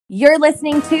You're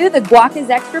listening to the Guac is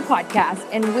Extra podcast,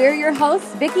 and we're your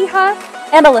hosts, Vicky Huff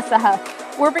and Alyssa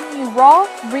Huff. We're bringing you raw,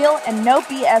 real, and no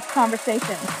BS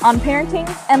conversations on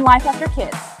parenting and life after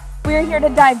kids. We're here to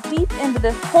dive deep into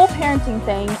this whole parenting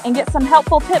thing and get some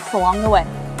helpful tips along the way.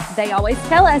 They always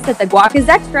tell us that the guac is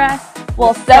extra.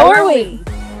 Well, so are we.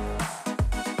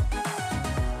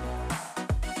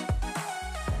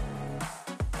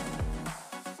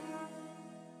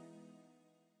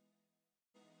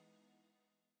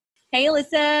 Hey,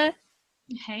 Alyssa.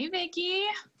 Hey, Vicky.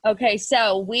 Okay,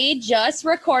 so we just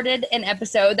recorded an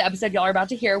episode, the episode y'all are about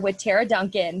to hear, with Tara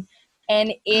Duncan,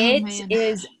 and it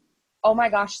is, oh my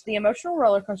gosh, the emotional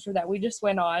roller coaster that we just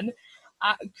went on.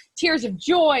 Tears of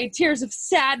joy, tears of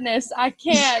sadness. I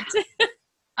can't.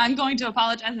 I'm going to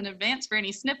apologize in advance for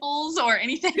any sniffles or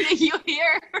anything that you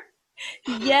hear.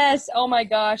 Yes, oh my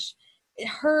gosh.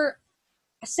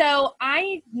 So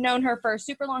I've known her for a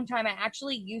super long time. I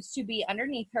actually used to be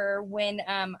underneath her when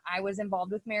I was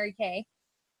involved with Mary Kay.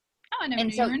 Oh, I never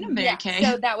knew you were in Mary Kay.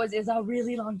 So that was a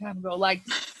really long time ago, like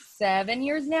 7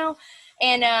 years now.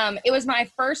 And it was my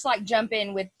first like jump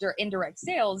in with indirect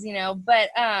sales, you know, but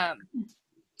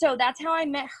so that's how I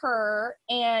met her.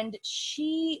 And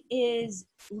she is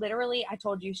literally, I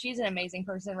told you, she's an amazing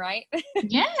person, right?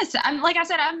 Yes. Like I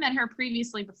said, I've met her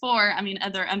previously before. I mean,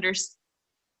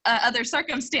 other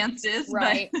circumstances,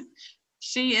 right? But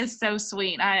she is so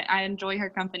sweet. I enjoy her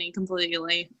company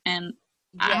completely. And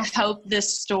yes. I hope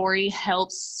this story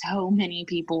helps so many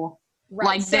people. Right.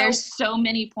 Like there's so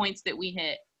many points that we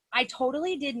hit. I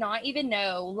totally did not even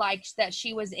know like that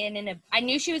she was I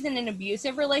knew she was in an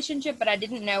abusive relationship, but I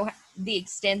didn't know the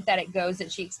extent that it goes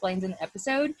that she explains in the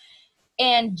episode.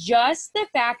 And just the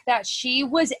fact that she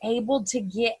was able to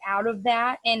get out of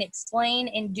that and explain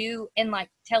and do and like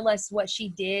tell us what she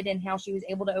did and how she was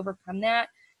able to overcome that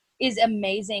is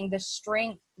amazing. The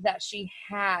strength that she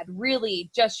had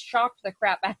really just shocked the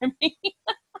crap out of me.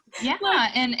 Yeah,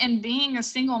 and being a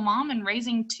single mom and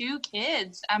raising 2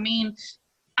 kids. I mean,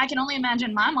 I can only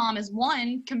imagine my mom is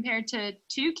 1 compared to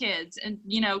 2 kids and,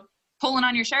 you know, pulling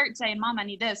on your shirt saying, Mom, I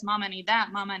need this. Mom, I need that.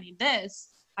 Mom, I need this.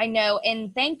 I know.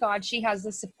 And thank God she has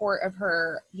the support of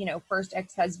her, you know, first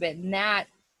ex-husband. And that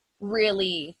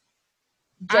really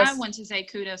I want to say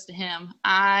kudos to him.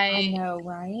 I know,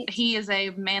 right? He is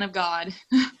a man of God.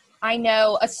 I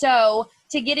know. So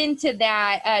to get into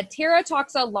that, Tara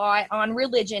talks a lot on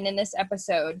religion in this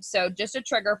episode. So just a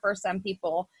trigger for some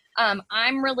people.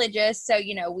 I'm religious. So,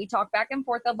 you know, we talk back and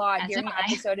forth a lot during the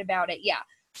episode about it. Yeah.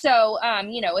 So,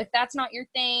 you know, if that's not your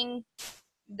thing,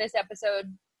 this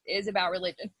episode is about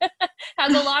religion.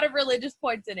 Has a lot of religious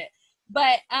points in it.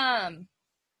 But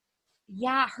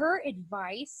yeah, her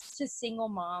advice to single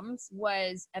moms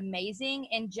was amazing.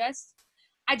 And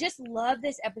I just love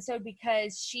this episode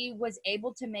because she was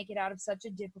able to make it out of such a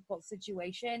difficult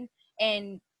situation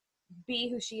and be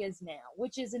who she is now,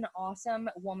 which is an awesome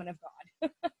woman of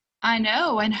God. I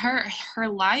know. And her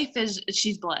life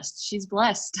she's blessed. She's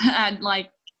blessed.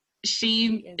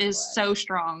 She is so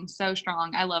strong, so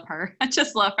strong. I love her. I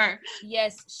just love her.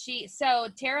 Yes, so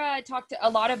Tara talked to a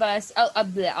lot of us.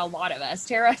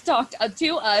 Tara talked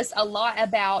to us a lot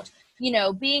about, you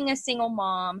know, being a single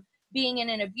mom, being in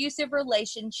an abusive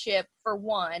relationship for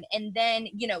one. And then,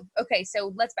 you know, okay,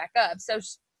 so let's back up. So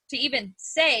to even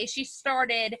say she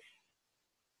started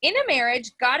in a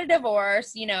marriage, got a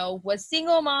divorce, you know, was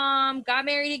single mom, got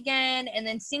married again, and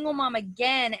then single mom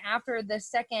again after the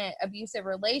second abusive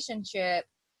relationship.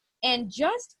 And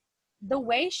just the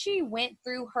way she went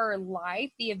through her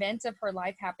life, the events of her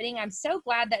life happening, I'm so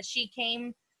glad that she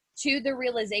came to the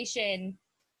realization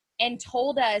and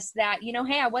told us that, you know,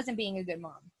 hey, I wasn't being a good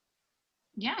mom.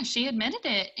 Yeah, she admitted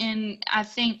it. And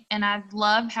I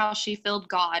love how she filled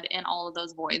God in all of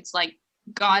those voids. Like,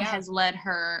 God has led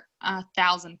her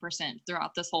 1,000%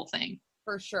 throughout this whole thing.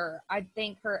 For sure. I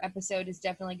think her episode is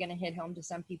definitely going to hit home to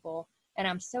some people. And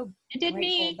I'm so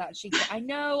grateful that she I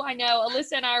know.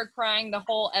 Alyssa and I are crying the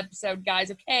whole episode,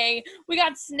 guys. Okay. We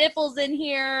got sniffles in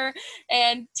here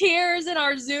and tears in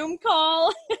our Zoom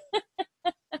call.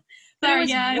 But it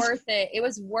was worth it. It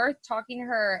was worth talking to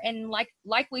her. And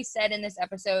like we said in this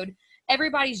episode,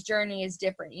 everybody's journey is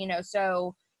different, you know,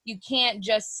 so you can't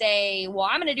just say, well,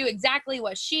 I'm going to do exactly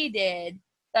what she did.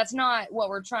 That's not what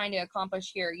we're trying to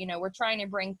accomplish here. You know, we're trying to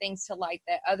bring things to light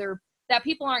that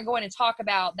people aren't going to talk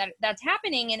about that's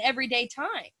happening in everyday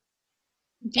time.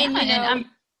 Yeah, and,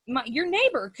 you know, your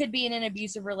neighbor could be in an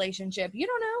abusive relationship. You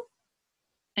don't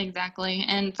know. Exactly.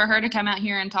 And for her to come out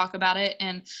here and talk about it,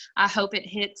 and I hope it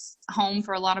hits home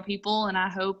for a lot of people, and I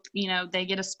hope, you know, they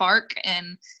get a spark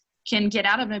and can get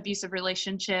out of an abusive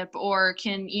relationship or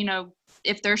can, you know,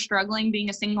 if they're struggling being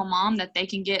a single mom, that they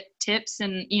can get tips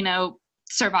and, you know,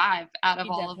 survive out of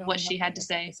all of what she had to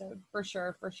say. For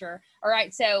sure. All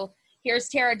right, so here's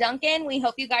Tara Duncan. We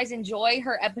hope you guys enjoy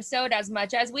her episode as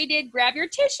much as we did. Grab your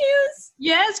tissues.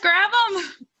 Yes, grab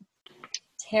them.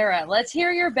 Tara, let's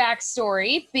hear your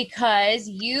backstory, because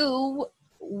you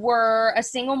were a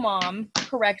single mom,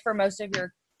 correct, for most of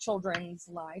your children's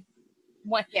life.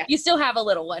 Yes. You still have a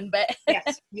little one, but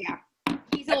yes, yeah.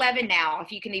 He's 11 now,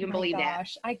 if you can even believe that.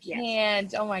 I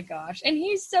can't. Yes. Oh my gosh. And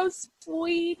he's so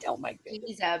sweet. Oh my goodness.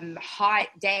 He's a hot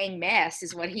dang mess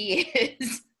is what he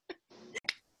is.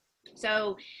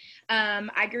 So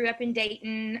I grew up in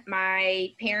Dayton. My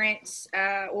parents,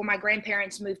 my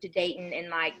grandparents moved to Dayton in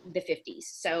like the 50s.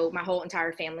 So my whole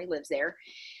entire family lives there.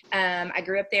 I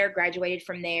grew up there, graduated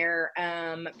from there.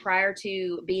 Prior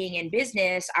to being in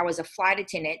business, I was a flight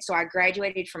attendant. So I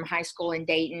graduated from high school in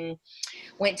Dayton,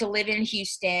 went to live in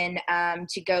Houston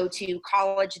to go to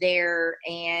college there.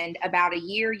 And about a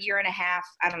year and a half,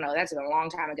 I don't know, that's a long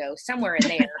time ago, somewhere in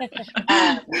there.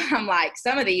 I'm like,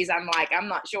 some of these, I'm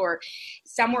not sure.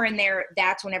 Somewhere in there,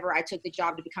 that's whenever I took the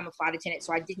job to become a flight attendant.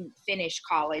 So I didn't finish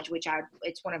college, which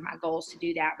it's one of my goals to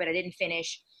do that, but I didn't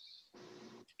finish.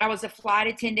 I was a flight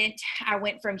attendant. I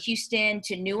went from Houston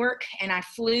to Newark, and I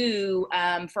flew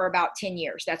for about 10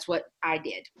 years. That's what I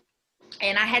did.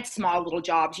 And I had small little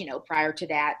jobs, you know, prior to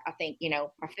that. I think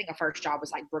my first job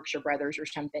was like Brookshire Brothers or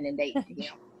something in Dayton, you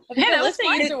know.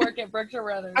 Alyssa used to work at Brookshire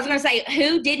Brothers. I was going to say,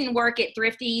 who didn't work at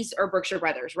Thrifty's or Brookshire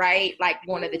Brothers, right? Like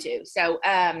one of the two. So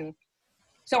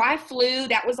I flew.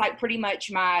 That was like pretty much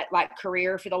my like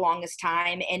career for the longest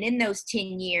time. And in those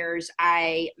 10 years,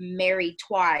 I married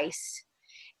twice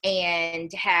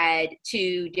and had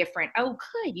two different, oh,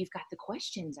 good. You've got the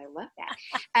questions. I love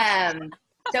that.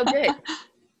 So good.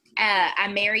 I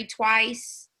married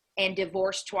twice and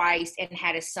divorced twice and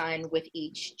had a son with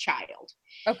each child.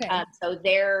 Okay. So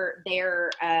they're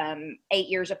 8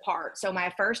 years apart. So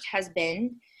my first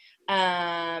husband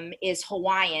is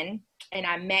Hawaiian, and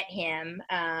I met him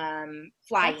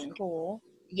flying. That's cool.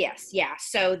 Yes. Yeah.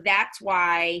 So that's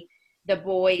why the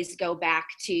boys go back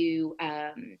to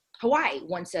Hawaii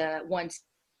once a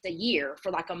year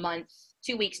for like a month,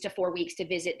 2 weeks to 4 weeks to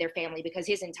visit their family, because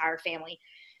his entire family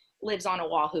lives on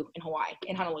Oahu in Hawaii,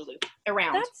 in Honolulu,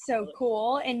 around. That's so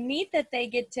cool and neat that they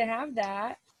get to have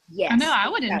that. Yes. I know, I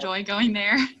would enjoy going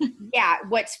there. Yeah.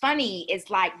 What's funny is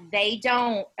like, they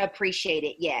don't appreciate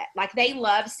it yet. Like they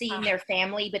love seeing their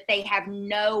family, but they have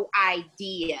no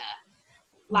idea.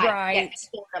 Like right.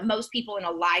 Most people in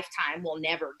a lifetime will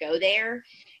never go there.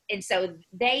 And so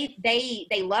they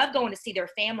love going to see their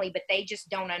family, but they just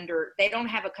don't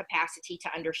have a capacity to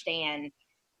understand,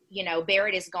 you know,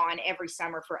 Barrett is gone every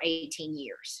summer for 18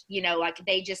 years, you know, like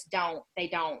they don't,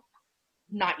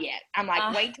 not yet. I'm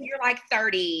like, wait till you're like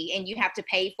 30 and you have to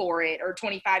pay for it, or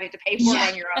 25, you have to pay for it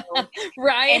on your own.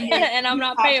 Right. And I'm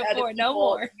not paying for it no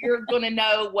more. You're going to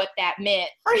know what that meant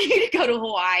for you to go to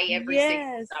Hawaii every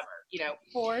single summer, you know.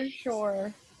 For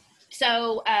sure.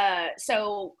 So I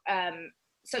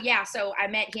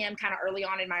met him kind of early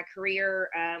on in my career.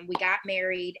 We got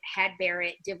married, had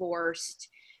Barrett, divorced.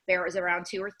 Barrett was around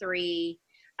 2 or 3.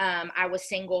 I was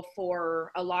single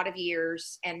for a lot of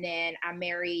years, and then I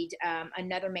married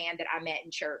another man that I met in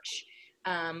church,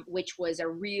 which was a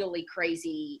really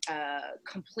crazy,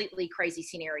 completely crazy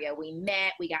scenario.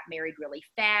 We got married really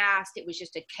fast. It was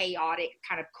just a chaotic,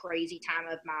 kind of crazy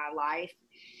time of my life.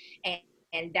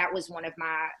 And that was one of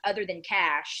my, other than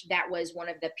cash, that was one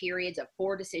of the periods of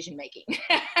poor decision making.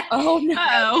 Oh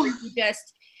no.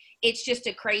 It's just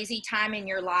a crazy time in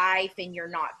your life, and you're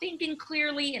not thinking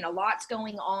clearly, and a lot's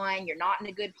going on. You're not in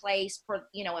a good place for,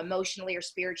 you know, emotionally or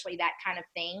spiritually, that kind of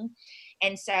thing.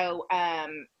 And so,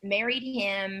 married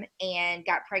him and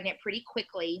got pregnant pretty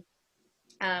quickly,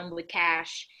 with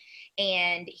Cash.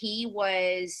 And he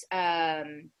was,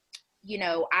 you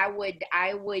know, I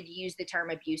would use the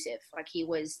term abusive. Like he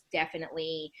was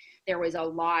definitely, there was a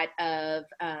lot of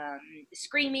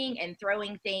screaming and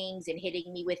throwing things and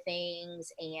hitting me with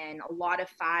things, and a lot of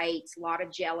fights, a lot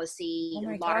of jealousy, oh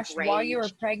my a lot gosh, of rage. While you were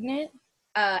pregnant?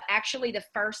 Actually, the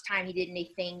first time he did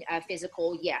anything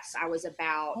physical, yes, I was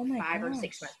about 5 or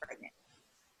 6 months pregnant.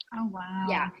 Oh wow.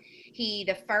 Yeah,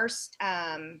 the first,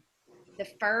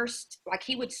 like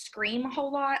he would scream a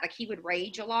whole lot, like he would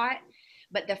rage a lot.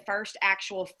 But the first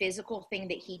actual physical thing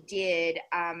that he did,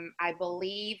 I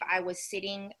believe I was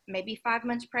sitting maybe 5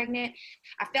 months pregnant.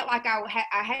 I felt like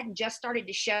I hadn't just started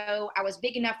to show. I was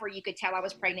big enough where you could tell I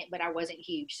was pregnant, but I wasn't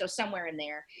huge. So somewhere in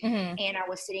there. Mm-hmm. And I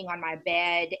was sitting on my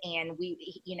bed, and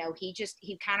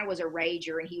he kind of was a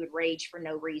rager, and he would rage for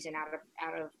no reason out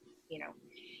of, you know,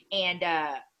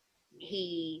 and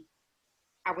he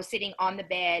I was sitting on the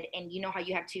bed, and you know how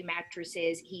you have two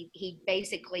mattresses. He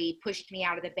basically pushed me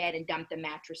out of the bed and dumped the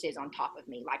mattresses on top of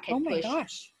me. Like, oh my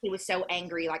gosh. He was so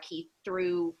angry. Like, he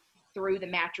threw the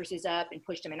mattresses up and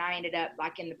pushed them, and I ended up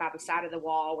like by the side of the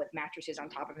wall with mattresses on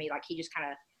top of me. Like, he just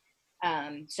kind of,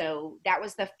 so that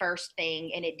was the first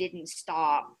thing, and it didn't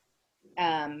stop.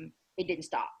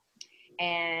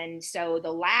 And so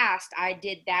the last I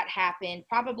did that happen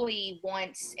probably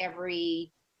once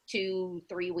every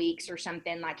 2-3 weeks or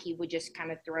something. Like, he would just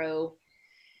kind of throw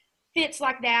fits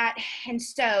like that. And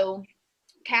so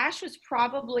Cash was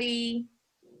probably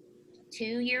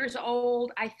 2 years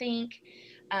old, I think.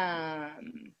 I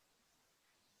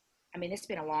mean, it's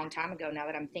been a long time ago now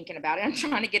that I'm thinking about it. I'm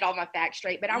trying to get all my facts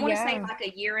straight, but I want to say like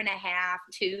a year and a half,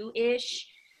 2-ish,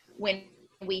 when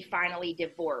we finally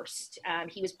divorced.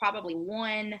 He was probably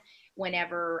 1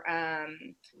 whenever,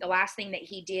 the last thing that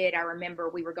he did, I remember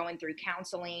we were going through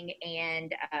counseling,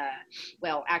 and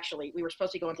well, actually we were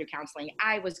supposed to be going through counseling.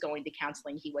 I was going to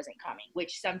counseling. He wasn't coming,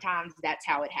 which sometimes that's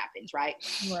how it happens, right?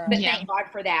 But thank God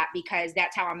for that, because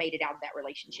that's how I made it out of that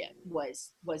relationship,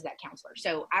 was that counselor.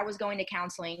 So I was going to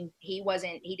counseling. He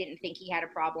didn't think he had a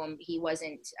problem. He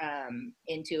wasn't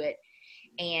into it.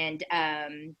 And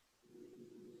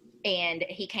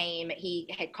he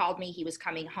had called me. He was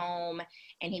coming home,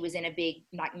 and he was in a big,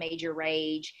 like, major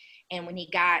rage. And when he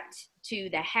got to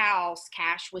the house,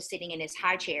 Cash was sitting in his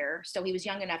high chair. So he was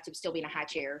young enough to still be in a high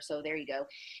chair. So there you go.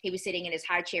 He was sitting in his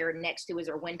high chair next to his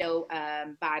window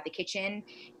by the kitchen.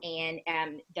 And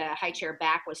the high chair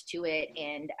back was to it.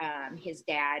 And his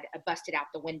dad busted out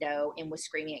the window and was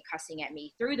screaming and cussing at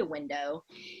me through the window.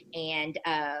 And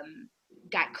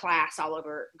got glass all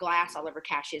over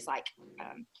Cash's like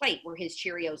plate where his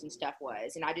Cheerios and stuff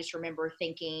was. And I just remember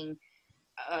thinking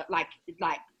like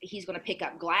he's going to pick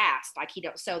up glass, like he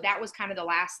don't. So that was kind of the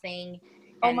last thing.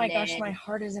 Oh my gosh, my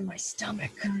heart is in my stomach.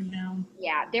 I know.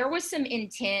 Yeah, there was some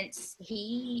intense.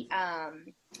 He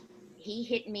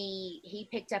hit me. He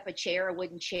picked up a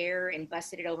wooden chair, and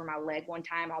busted it over my leg one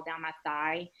time, all down my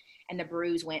thigh, and the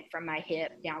bruise went from my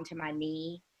hip down to my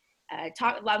knee.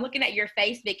 I'm looking at your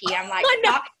face, Vicki. I'm like,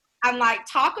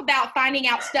 talk about finding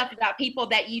out stuff about people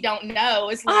that you don't know.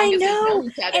 As long as we know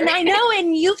each other. And I know,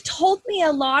 and you've told me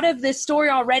a lot of this story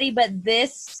already, but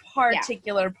this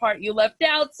particular part you left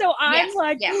out. So I'm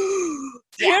terrified. Yeah.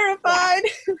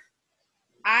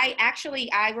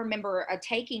 I remember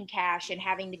taking Cash and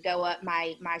having to go up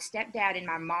my stepdad and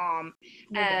my mom.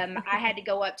 I had to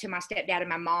go up to my stepdad and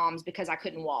my mom's because I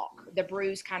couldn't walk. The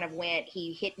bruise kind of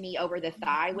he hit me over the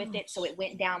thigh with it. So it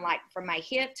went down like from my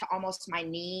hip to almost my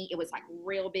knee. It was like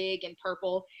real big and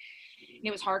purple. And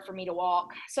it was hard for me to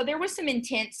walk. So there was some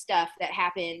intense stuff that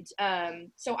happened.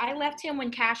 So I left him when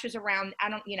Cash was around,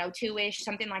 2-ish,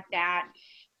 something like that.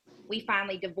 We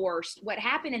finally divorced. What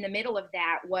happened in the middle of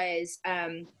that was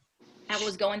I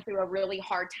was going through a really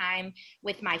hard time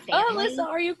with my family. Oh, Alyssa,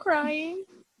 are you crying?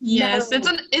 Yes,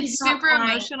 it's super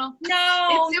emotional. No,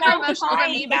 it's super emotional to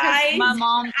me because my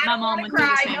mom went through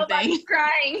the same Nobody's thing.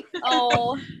 Crying.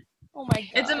 Oh my God.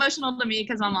 It's emotional to me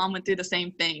because my mom went through the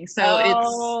same thing.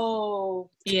 So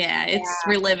it's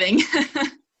reliving.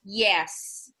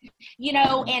 Yes.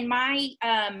 And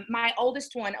my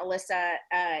oldest one, Alyssa,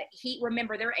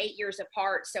 remember they're 8 years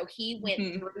apart. So he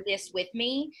went through this with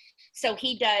me. So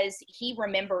he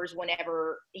remembers when that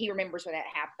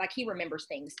happened. Like, he remembers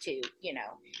things too,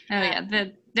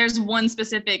 There's one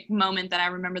specific moment that I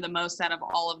remember the most out of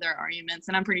all of their arguments.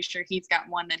 And I'm pretty sure he's got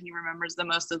one that he remembers the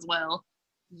most as well.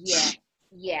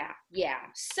 Yeah.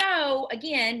 So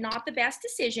again, not the best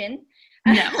decision.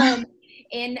 No.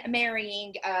 In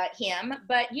marrying him,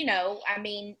 but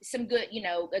some good,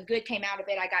 a good came out of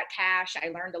it. I got Cash, I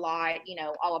learned a lot,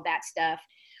 all of that stuff.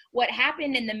 What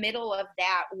happened in the middle of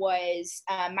that was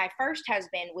my first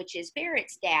husband, which is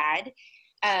Barrett's dad.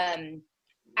 I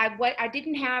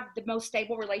didn't have the most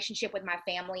stable relationship with my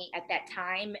family at that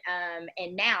time,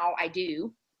 and now I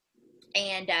do.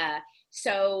 And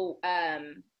so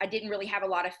I didn't really have a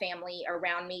lot of family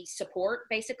around me support,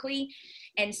 basically.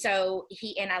 And so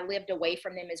I lived away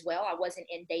from them as well. I wasn't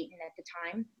in Dayton at the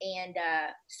time. And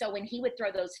so when he would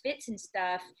throw those fits and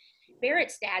stuff,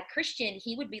 Barrett's dad, Christian,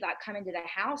 he would be like coming to the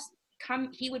house.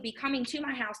 He would be coming to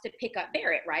my house to pick up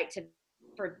Barrett, right,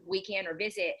 for weekend or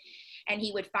visit. And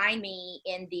he would find me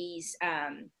in these,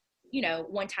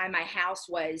 one time my house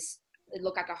it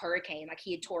looked like a hurricane. Like,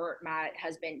 he had my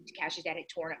husband, Cash's dad, had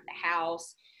torn up the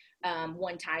house.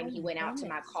 One time he went out to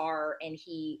my car and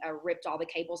he ripped all the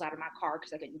cables out of my car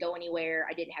because I couldn't go anywhere.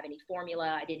 I didn't have any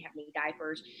formula. I didn't have any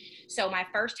diapers. So my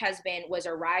first husband was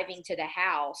arriving to the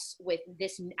house with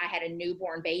this. I had a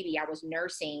newborn baby I was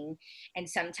nursing, and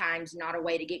sometimes not a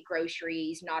way to get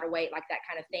groceries, not a way, like that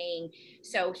kind of thing.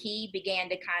 So he began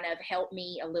to kind of help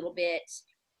me a little bit,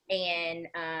 and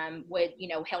would, you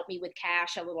know, help me with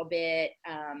cash a little bit,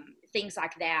 things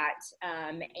like that.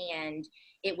 And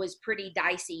it was pretty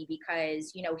dicey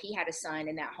because, you know, he had a son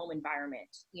in that home environment,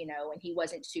 you know, and he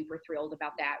wasn't super thrilled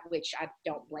about that, which I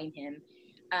don't blame him.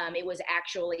 It was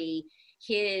actually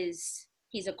he's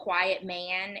a quiet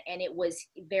man, and it was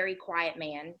a very quiet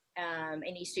man.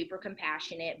 And he's super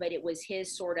compassionate, but it was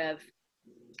his sort of,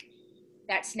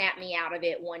 that snapped me out of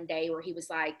it one day where he was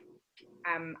like,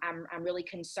 I'm really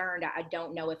concerned. I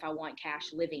don't know if I want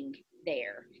Cash living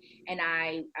there. And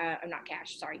I'm not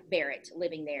Cash, sorry, Barrett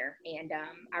living there. And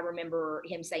I remember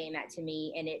him saying that to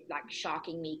me, and it like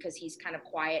shocking me because he's kind of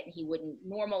quiet and he wouldn't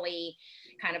normally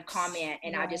kind of comment.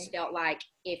 And I just felt like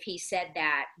if he said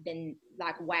that, then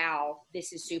like, wow,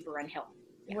 this is super unhealthy.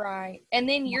 Yeah. Right. And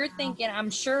then you're thinking, I'm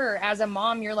sure as a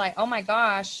mom, you're like, oh my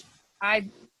gosh,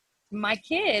 my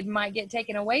kid might get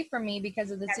taken away from me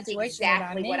because of the situation that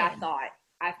I'm in. That's exactly what I thought.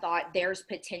 I thought there's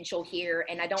potential here,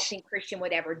 and I don't think Christian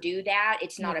would ever do that.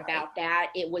 It's not about that.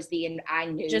 It was I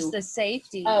knew. Just the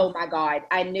safety. Oh my God.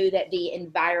 I knew that the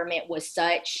environment was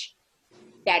such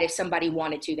that if somebody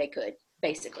wanted to, they could,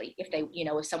 basically, if they, you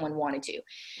know, if someone wanted to.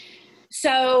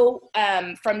 So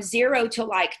from 0 to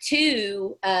like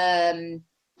 2,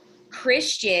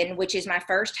 Christian, which is my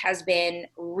first husband,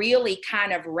 really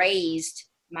kind of raised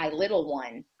my little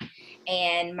one.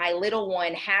 And my little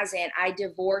one hasn't. I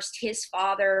divorced his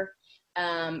father,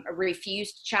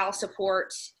 refused child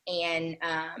support, and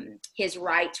his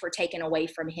rights were taken away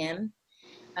from him.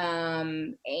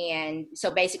 And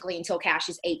so basically until Cash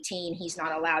is 18, he's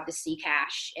not allowed to see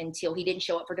Cash until he didn't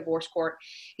show up for divorce court.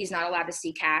 He's not allowed to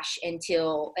see Cash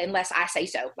unless I say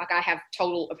so. Like, I have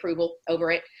total approval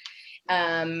over it.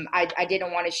 I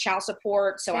didn't want his child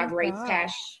support, so I've raised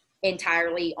Cash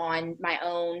entirely on my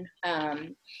own.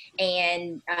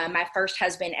 And my first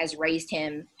husband has raised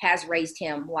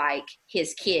him like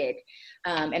his kid.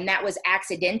 And that was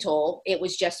accidental. It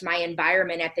was just my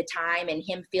environment at the time and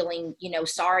him feeling, you know,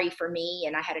 sorry for me.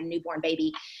 And I had a newborn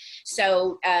baby.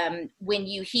 So when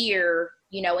you hear,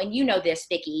 you know, and you know this,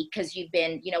 Vicki, because you've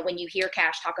been, you know, when you hear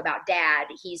Cash talk about dad,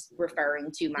 he's referring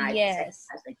to my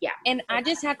husband. Yeah. And I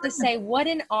just have to say, what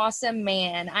an awesome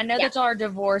man. I know that y'all are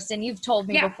divorced, and you've told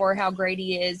me before how great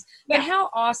he is, but how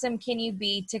awesome can you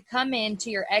be to come into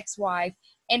your ex-wife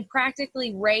and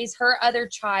practically raise her other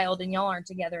child, and y'all aren't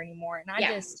together anymore? And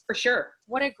I just, for sure,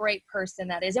 what a great person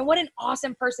that is. And what an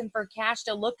awesome person for Cash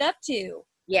to look up to.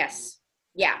 Yes.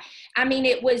 Yeah. I mean,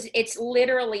 it's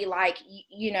literally like,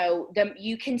 you know,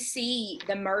 you can see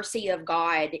the mercy of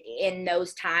God in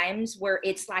those times where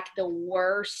it's like the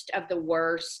worst of the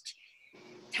worst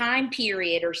time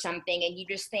period or something. And you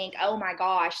just think, oh my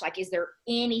gosh, like, is there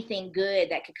anything good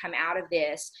that could come out of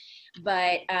this?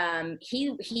 But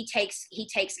he takes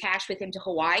Cash with him to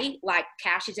Hawaii. Like,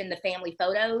 Cash is in the family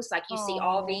photos. Like, you see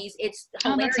all these. It's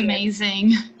hilarious. That's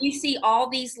amazing. You see all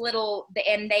these little,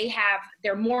 and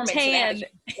they're Mormons. Tan.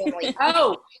 So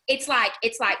oh, it's like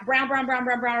brown,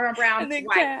 and then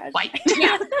white.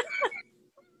 Yeah.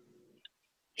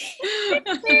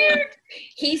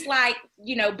 He's like,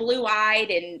 you know, blue-eyed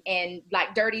and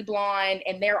like dirty blonde,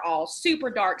 and they're all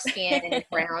super dark skin and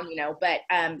brown, you know. But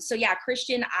so yeah,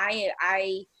 Christian,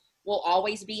 I will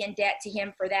always be in debt to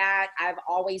him for that. I've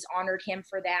always honored him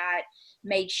for that,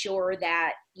 made sure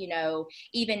that, you know,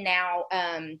 even now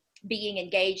being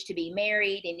engaged to be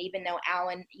married, and even though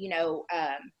Alan, you know,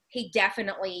 he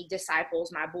definitely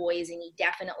disciples my boys, and he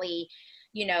definitely,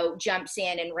 you know, jumps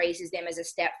in and raises them as a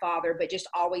stepfather, but just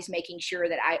always making sure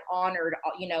that I honored,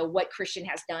 you know, what Christian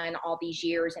has done all these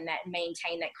years, and that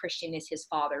maintain that Christian is his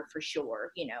father for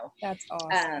sure, you know. That's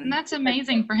awesome. And that's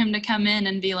amazing for him to come in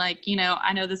and be like, you know,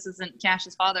 I know this isn't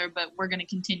Cash's father, but we're going to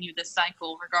continue this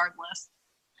cycle regardless.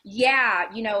 Yeah.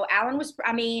 You know, Alan was,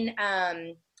 I mean,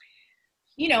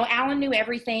 you know, Alan knew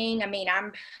everything. I mean,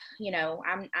 I'm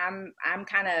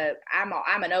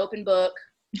an open book.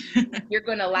 You're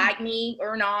going to like me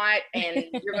or not, and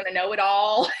you're going to know it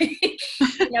all. You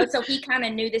know, so he kind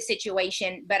of knew the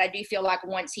situation, but I do feel like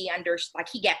once he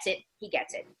gets it,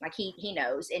 like he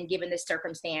knows, and given the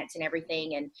circumstance and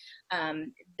everything,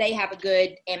 and they have a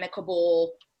good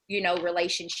amicable, you know,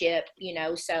 relationship, you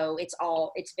know, so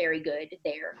it's very good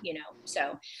there, you know.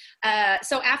 So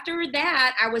after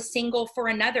that, I was single for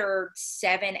another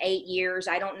 7-8 years.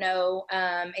 I don't know,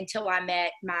 until I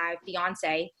met my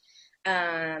fiance.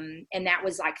 And that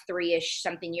was like 3-ish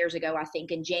something years ago, I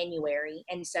think, in January.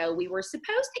 And so we were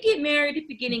supposed to get married at the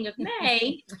beginning of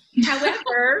May.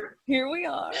 However, here we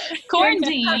are.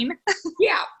 Quarantine.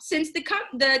 Yeah, since the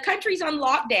country's on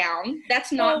lockdown,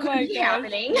 that's not going to be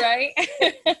happening. Right?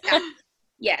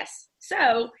 Yes.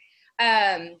 So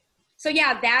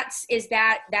yeah,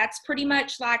 that's pretty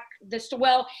much like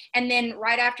well, and then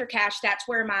right after Cash, that's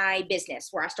where I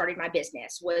started my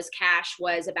business was Cash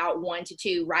was about 1 to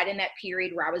 2, right in that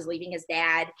period where I was leaving his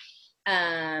dad.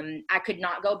 I could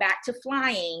not go back to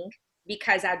flying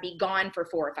because I'd be gone for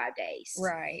 4 or 5 days.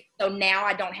 Right. So now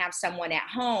I don't have someone at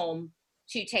home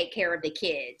to take care of the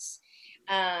kids.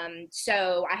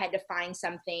 So I had to find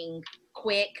something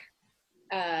quick.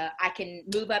 I can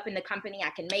move up in the company. I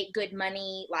can make good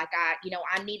money. Like I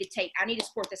need to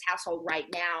support this household right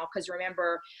now. Cause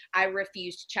remember, I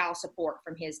refused child support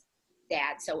from his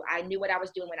dad. So I knew what I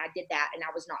was doing when I did that, and I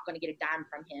was not going to get a dime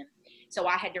from him. So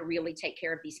I had to really take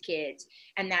care of these kids.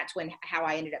 And that's how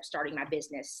I ended up starting my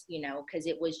business, cause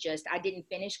it was just, I didn't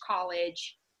finish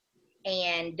college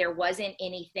and there wasn't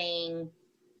anything.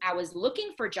 I was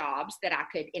looking for jobs that I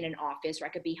could in an office where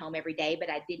I could be home every day, but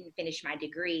I didn't finish my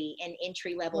degree, and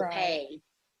entry level pay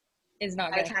is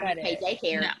not going to cut it. Pay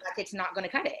daycare, like it's not going to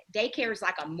cut it. Daycare is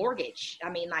like a mortgage. I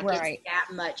mean, like it's that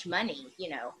much money,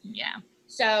 Yeah.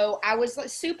 So I was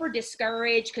super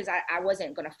discouraged because I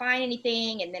wasn't going to find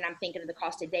anything. And then I'm thinking of the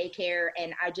cost of daycare.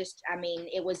 And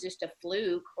it was just a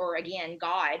fluke, or again,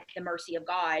 God, the mercy of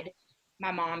God.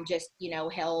 My mom just,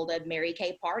 held a Mary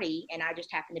Kay party, and I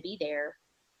just happened to be there.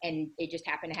 And it just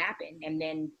happened to happen. And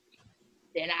then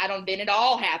it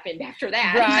all happened after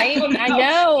that. Right. I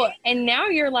know. And now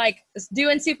you're like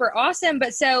doing super awesome.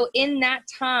 But so in that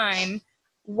time,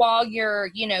 while you're,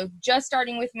 just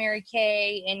starting with Mary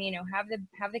Kay and, have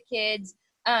the kids,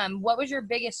 what was your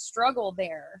biggest struggle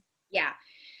there? Yeah.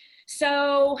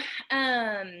 So,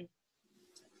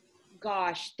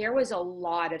 gosh, there was a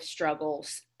lot of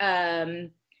struggles.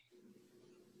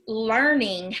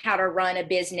 Learning how to run a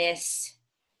business.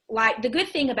 Like the good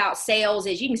thing about sales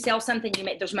is you can sell something,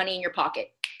 there's money in your pocket,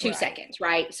 2 seconds,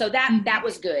 right? So that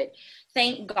was good.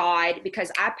 Thank God,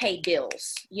 because I paid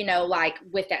bills, like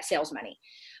with that sales money.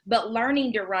 But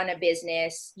learning to run a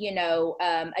business,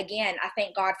 again, I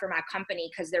thank God for my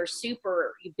company because they're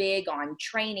super big on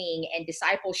training and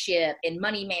discipleship and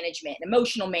money management, and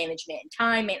emotional management, and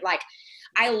time. And like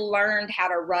I learned how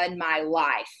to run my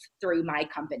life through my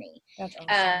company. That's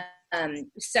awesome.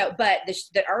 But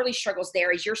the early struggles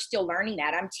there is you're still learning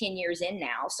that. I'm 10 years in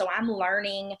now. So I'm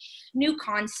learning new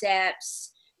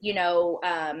concepts,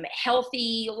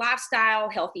 healthy lifestyle,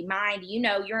 healthy mind,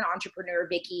 you're an entrepreneur,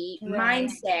 Vicki,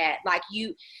 mindset, like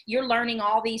you're learning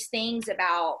all these things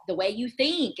about the way you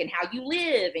think and how you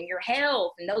live and your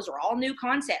health. And those are all new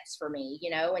concepts for me,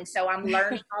 and so I'm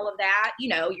learning all of that,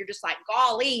 you're just like,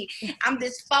 golly, I'm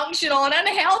dysfunctional and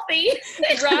unhealthy.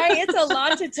 Right. It's a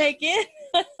lot to take in.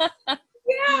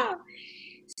 Yeah.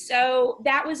 So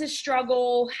that was a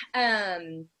struggle.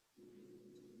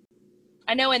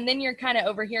 I know. And then you're kind of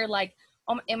over here like,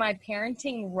 am I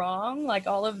parenting wrong? Like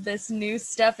all of this new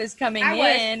stuff is coming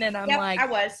in, and I'm like, I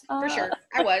was for sure.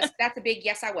 I was. That's a big,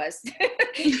 yes, I was.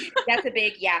 That's a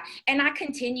big, yeah. And I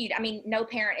continued. I mean, no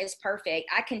parent is perfect.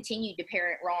 I continued to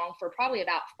parent wrong for probably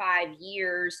about 5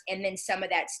 years. And then some of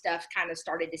that stuff kind of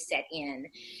started to set in,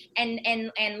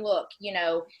 and look,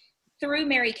 through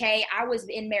Mary Kay, I was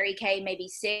in Mary Kay maybe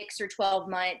 6 or 12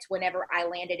 months whenever I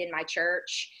landed in my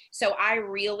church. So I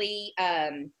really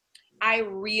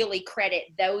credit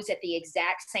those at the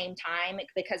exact same time,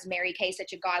 because Mary Kay is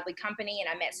such a godly company, and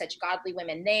I met such godly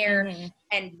women there,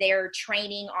 and their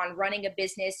training on running a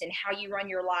business and how you run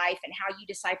your life and how you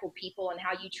disciple people and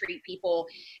how you treat people.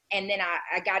 And then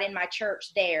I got in my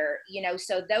church there,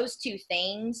 so those two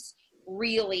things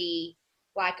really,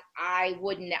 like I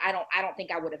don't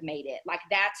think I would have made it. Like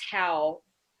that's how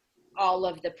all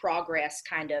of the progress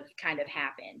kind of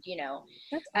happened,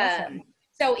 That's awesome.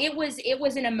 So it was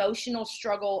an emotional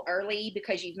struggle early,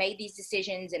 because you've made these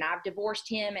decisions, and I've divorced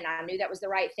him and I knew that was the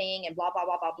right thing, and blah, blah,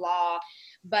 blah, blah, blah.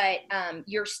 But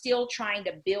you're still trying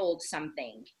to build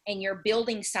something, and you're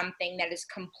building something that is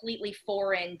completely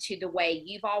foreign to the way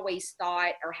you've always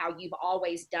thought or how you've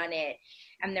always done it.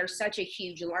 And there's such a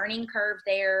huge learning curve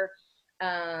there.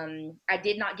 I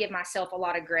did not give myself a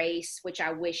lot of grace, which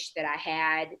I wish that I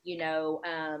had,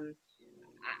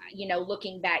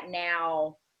 looking back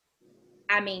now.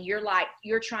 I mean,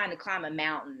 you're trying to climb a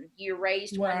mountain. You're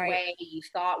raised one way, you've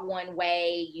thought one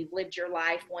way, you've lived your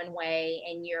life one way,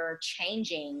 and you're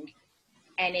changing.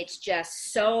 And it's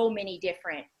just so many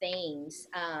different things.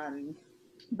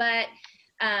 But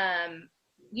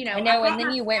you know, I know, and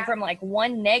then you went from like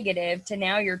one negative to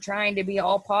now you're trying to be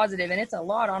all positive, and it's a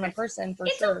lot on a person for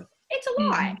sure. It's a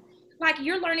lot. Like,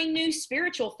 you're learning new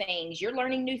spiritual things. You're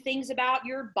learning new things about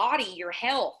your body, your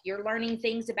health. You're learning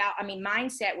things about, I mean,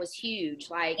 mindset was huge.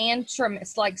 Like, and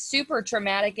like super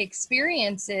traumatic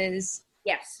experiences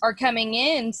yes, are coming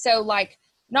in. So like,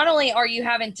 not only are you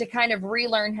having to kind of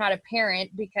relearn how to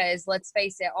parent, because let's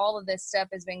face it, all of this stuff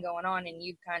has been going on, and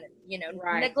you've kind of, you know,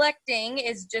 neglecting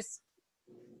is just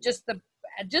the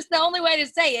only way to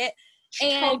say it.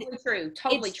 And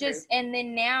totally true. And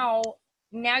then now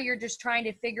you're just trying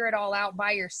to figure it all out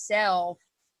by yourself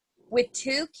with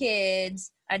 2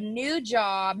 kids, a new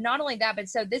job. Not only that, but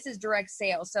so this is direct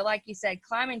sales. So like you said,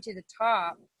 climbing to the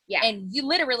top. Yeah. And you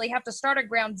literally have to start at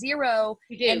ground zero.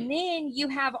 You do. And then you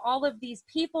have all of these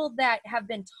people that have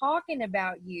been talking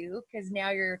about you, because now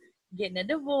you're getting a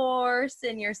divorce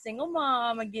and you're a single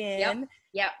mom again.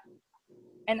 Yep.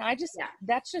 And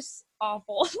that's just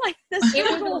awful. Like, this, it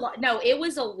was a lot. No, it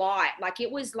was a lot. Like,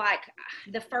 it was like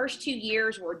the first 2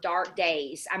 years were dark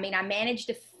days. I mean, I managed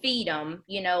to feed them,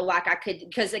 you know, like I could,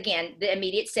 because again, the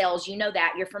immediate sales, you know,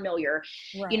 that you're familiar,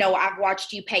 you know, I've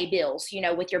watched you pay bills, you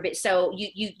know, with your bit. So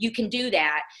you can do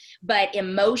that, but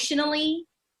emotionally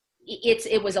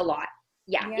it was a lot.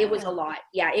 Yeah, it was a lot.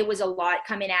 Yeah, it was a lot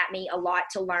coming at me, a lot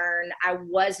to learn. I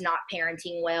was not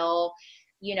parenting well.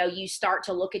 You know, you start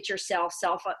to look at yourself,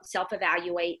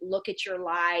 self-evaluate, look at your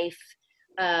life.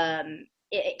 And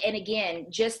again,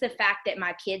 just the fact that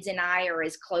my kids and I are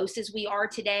as close as we are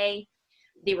today,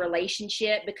 the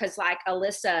relationship, because like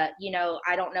Alyssa, you know,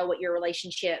 I don't know what your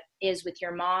relationship is with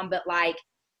your mom, but like,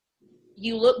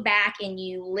 you look back and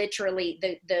you literally,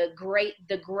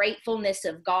 the gratefulness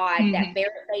of God that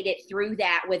made it through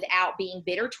that without being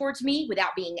bitter towards me,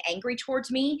 without being angry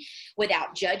towards me,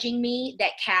 without judging me,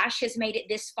 that Cash has made it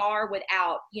this far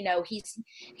without, you know,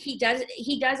 he does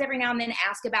every now and then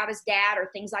ask about his dad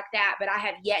or things like that, but I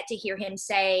have yet to hear him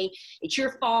say, it's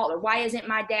your fault, or why isn't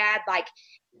my dad? Like,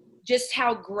 just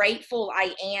how grateful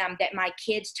I am that my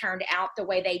kids turned out the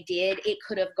way they did. It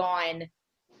could have gone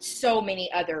so many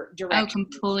other directions. Oh,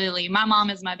 completely. My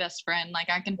mom is my best friend. Like,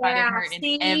 I confide in her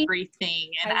in everything,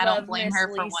 and I don't blame her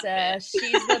for one bit.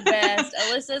 She's the best.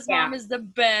 Alyssa's mom is the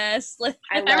best.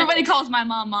 Everybody calls my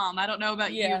mom. I don't know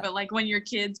about you, but like, when your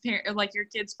kids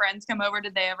friends come over,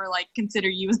 did they ever like consider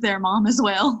you as their mom as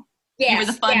well? Yes, you were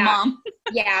the fun mom.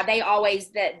 Yeah, they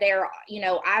always, they're, you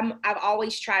know, I've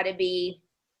always tried to be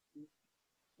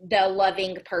the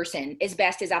loving person as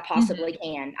best as I possibly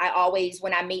can. I always,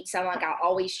 when I meet someone, I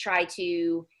always try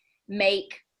to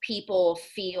make people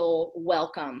feel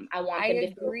welcome. I want them to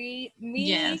agree.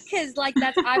 Because like,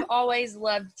 that's, I've always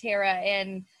loved Tara,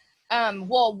 and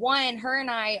well, one, her and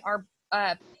I, our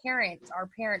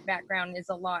parent background is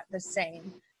a lot the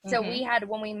same. So we had,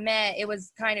 when we met, it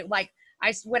was kind of like,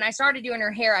 when I started doing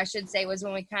her hair, I should say, was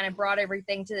when we kind of brought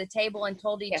everything to the table and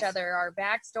told each other our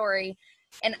backstory.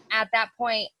 And at that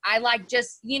point, I like,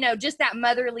 just, you know, just that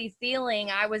motherly feeling,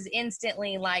 I was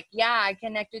instantly like, yeah, I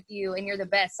connect with you and you're the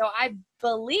best. So I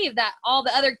believe that all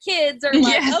the other kids are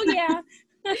like, oh yeah.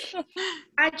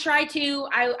 I try to,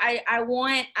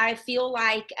 I feel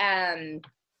like,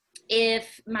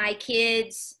 if my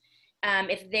kids,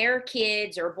 if their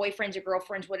kids or boyfriends or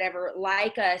girlfriends, whatever,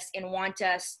 like us and want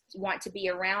to be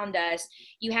around us,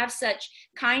 you have such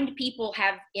kind people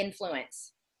have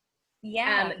influence.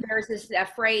 Yeah. There's this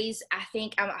phrase, I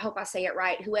hope I say it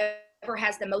right. Whoever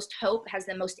has the most hope has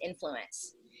the most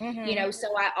influence. You know, so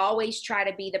I always try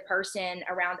to be the person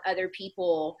around other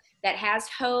people that has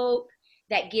hope,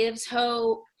 that gives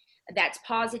hope, that's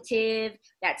positive,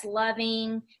 that's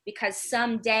loving, because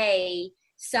someday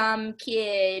some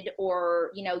kid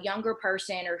or, you know, younger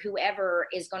person or whoever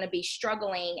is going to be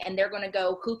struggling, and they're going to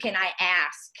go, who can I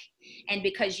ask? And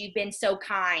because you've been so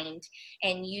kind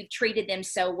and you've treated them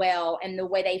so well, and the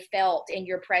way they felt in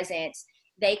your presence,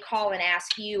 they call and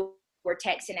ask you, or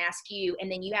text and ask you,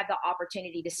 and then you have the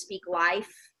opportunity to speak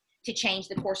life, to change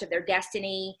the course of their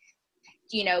destiny,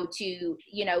 you know,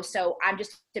 so I'm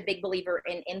just a big believer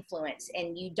in influence,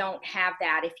 and you don't have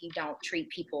that if you don't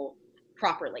treat people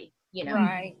properly, you know.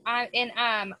 Right.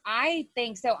 I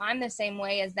think so. I'm the same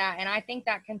way as that, and I think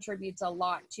that contributes a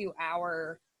lot to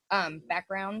our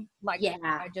background, like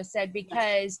I just said,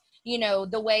 because, you know,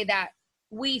 the way that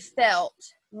we felt,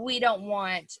 we don't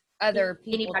want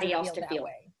anybody else to feel that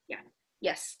way.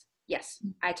 Yes,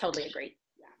 I totally agree.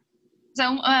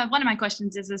 So one of my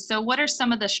questions is so what are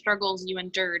some of the struggles you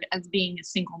endured as being a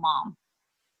single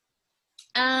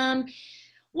mom?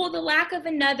 Well, the lack of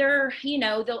another,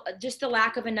 just the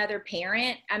lack of another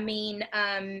parent. I mean,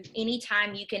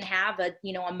 anytime you can have a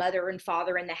mother and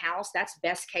father in the house, that's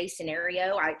best case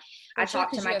scenario. I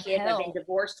talk to my kids. I've been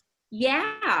divorced.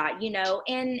 Yeah,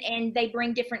 and they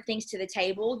bring different things to the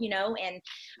table, and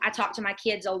I talk to my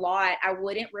kids a lot. I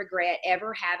wouldn't regret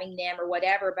ever having them or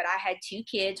whatever, but I had 2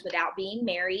 kids without being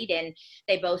married, and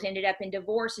they both ended up in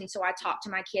divorce. And so I talk to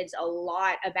my kids a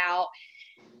lot about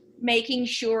making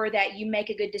sure that you make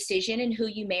a good decision in who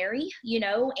you marry,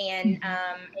 and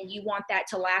you want that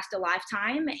to last a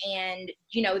lifetime, and,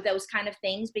 those kind of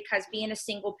things, because being a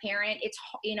single parent, it's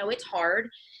hard.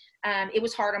 It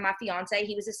was hard on my fiance.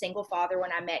 He was a single father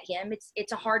when I met him.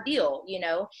 It's a hard deal,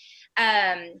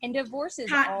 and divorce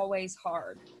is always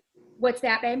hard. What's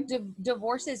that, babe?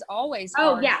 Divorce is always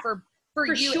hard for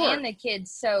you sure. and the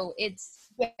kids. So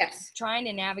it's trying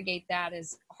to navigate that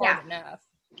is hard enough.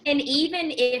 And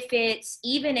even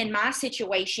in my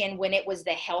situation, when it was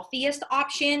the healthiest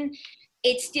option,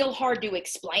 it's still hard to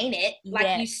explain it.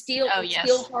 Like it's still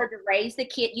hard to raise the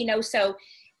kid, so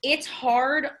it's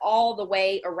hard all the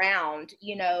way around,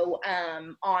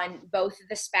 on both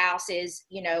the spouses,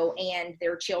 and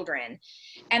their children.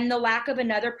 And the lack of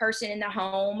another person in the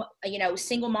home,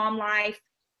 single mom life,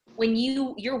 when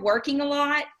you're working a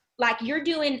lot, like you're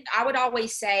doing, I would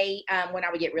always say, when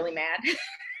I would get really mad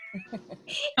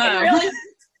and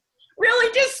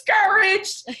really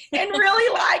discouraged and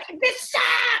really like, this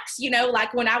sucks,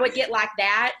 like when I would get like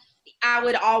that, I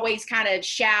would always kind of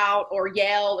shout or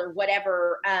yell or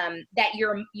whatever, that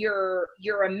you're a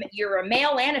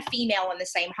male and a female in the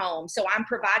same home. So I'm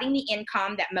providing the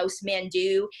income that most men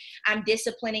do. I'm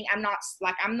disciplining. I'm not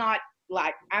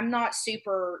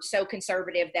super so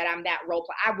conservative that I'm that role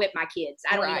play. I whip my kids.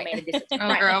 I don't need a man to discipline.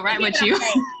 Oh, girl, right with you.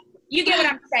 You get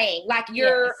what I'm saying? Like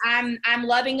I'm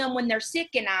loving them when they're sick,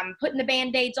 and I'm putting the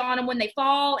Band-Aids on them when they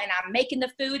fall, and I'm making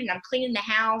the food, and I'm cleaning the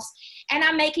house, and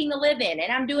I'm making the living, and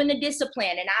I'm doing the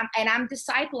discipline, and I'm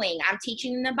discipling, I'm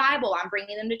teaching them the Bible, I'm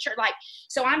bringing them to church. Like,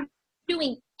 so I'm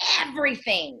doing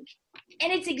everything,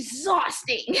 and it's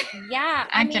exhausting. Yeah.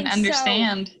 I can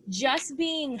understand. So just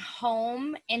being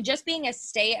home and just being a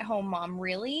stay-at-home mom,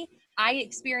 really, I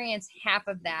experience half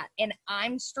of that, and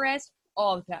I'm stressed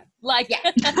all the time. Like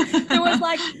there was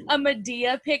like a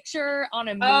Medea picture on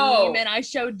a meme, and I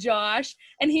showed Josh,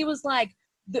 and he was like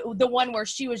the one where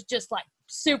she was just like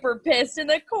super pissed in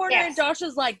the corner, and Josh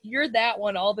was like, "You're that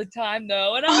one all the time,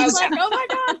 though." And I was like, "Oh my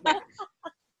god!"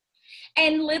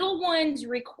 And little ones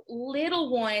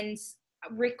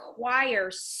require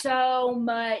so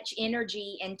much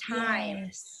energy and time.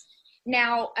 Yes.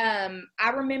 Now, I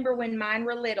remember when mine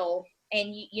were little.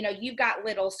 And you've got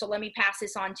little, so let me pass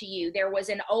this on to you. There was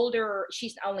an older,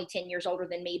 she's only 10 years older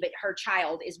than me, but her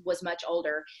child was much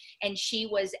older. And she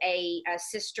was a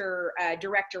sister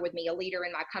director with me, a leader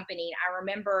in my company. I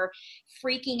remember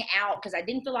freaking out because I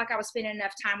didn't feel like I was spending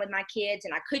enough time with my kids,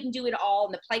 and I couldn't do it all,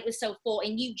 and the plate was so full,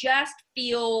 and you just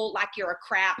feel like you're a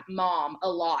crap mom a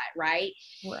lot, right?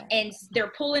 And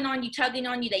they're pulling on you, tugging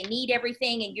on you, they need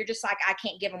everything, and you're just like, I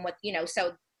can't give them what,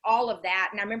 so all of that.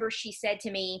 And I remember she said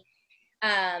to me,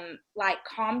 like,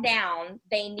 calm down,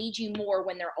 they need you more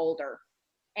when they're older.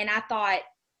 And I thought,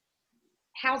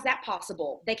 how's that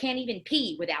possible? They can't even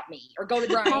pee without me or go to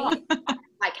the toilet.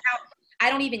 Like, how?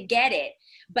 I don't even get it.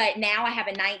 But now I have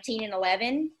a 19 and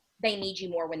 11. They need you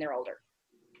more when they're older.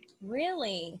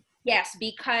 Really? Yes,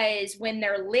 because when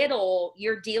they're little,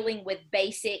 you're dealing with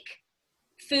basic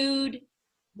food,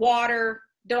 water.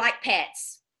 They're like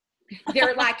pets.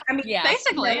 They're like,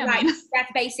 basically,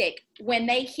 that's basic. When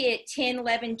they hit 10,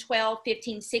 11, 12,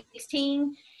 15,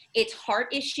 16, it's heart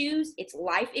issues, it's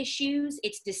life issues,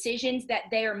 it's decisions that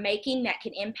they're making that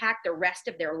can impact the rest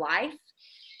of their life.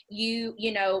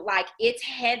 Like, it's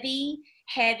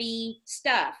heavy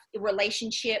stuff.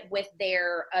 Relationship with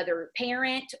their other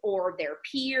parent or their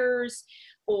peers,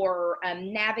 or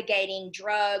navigating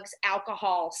drugs,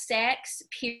 alcohol, sex,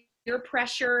 peer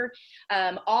pressure,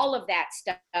 all of that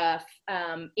stuff.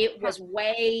 It was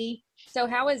way. So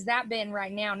how has that been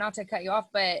right now? Not to cut you off,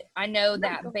 but I know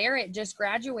that Barrett just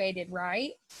graduated,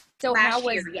 right? So last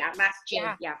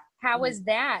June, yeah. How was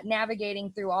that,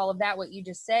 navigating through all of that, what you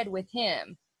just said with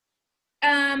him?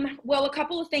 Well, a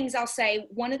couple of things I'll say.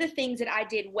 One of the things that I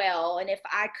did well, and if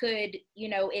I could,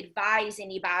 advise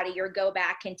anybody or go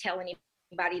back and tell anybody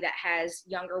anybody that has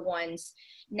younger ones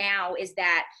now, is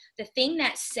that the thing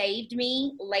that saved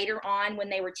me later on when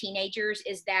they were teenagers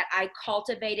is that I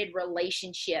cultivated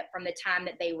relationship from the time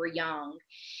that they were young.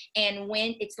 And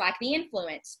when it's like the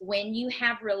influence, when you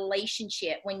have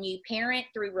relationship, when you parent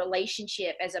through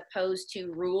relationship as opposed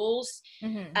to rules,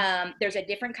 there's a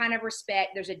different kind of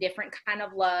respect. There's a different kind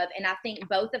of love. And I think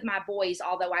both of my boys,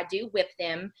 although I do whip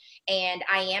them and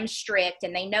I am strict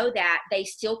and they know that, they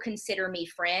still consider me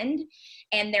friend.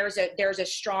 And there's a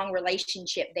strong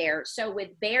relationship there. So with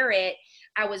Barrett,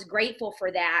 I was grateful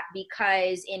for that,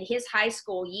 because in his high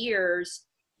school years,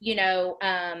 you know,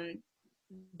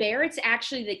 Barrett's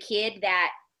actually the kid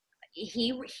that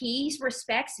he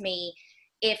respects me.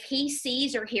 If he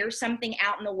sees or hears something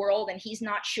out in the world and he's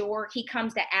not sure, he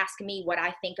comes to ask me what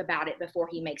I think about it before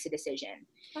he makes a decision.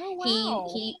 Oh, wow.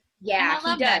 Yeah, I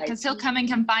love that, because he'll come and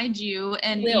confide you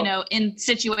and, you know, in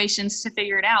situations to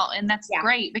figure it out. And that's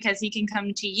great, because he can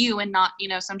come to you and not, you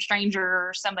know, some stranger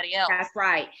or somebody else. That's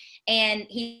right. And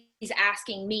he's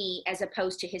asking me as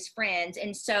opposed to his friends.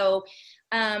 And so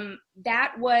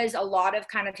that was a lot of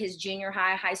kind of his junior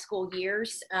high school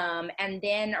years. And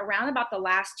then around about the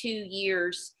last 2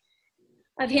 years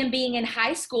of him being in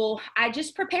high school, I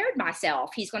just prepared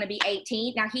myself. He's going to be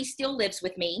 18. Now he still lives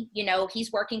with me. You know,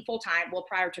 he's working full time. Well,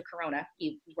 prior to Corona,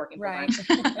 he was working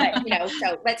full time. But, you know,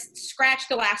 so let's scratch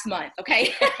the last month.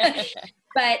 Okay.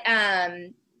 But,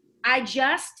 I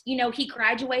just, you know, he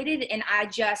graduated and I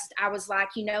was like,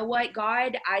 you know what,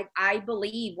 God, I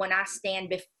believe when I stand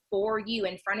before you,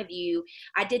 in front of you,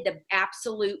 I did the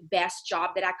absolute best job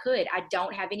that I could. I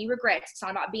don't have any regrets. It's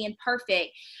not about being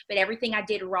perfect, but everything I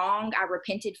did wrong, I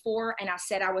repented for, and I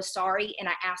said I was sorry, and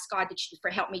I asked God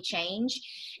for help me change.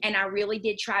 And I really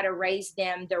did try to raise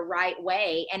them the right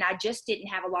way, and I just didn't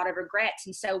have a lot of regrets.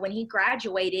 And so when he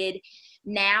graduated,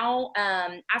 now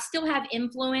I still have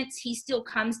influence. He still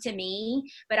comes to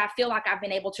me, but I feel like I've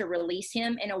been able to release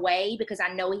him in a way, because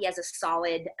I know he has a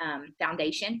solid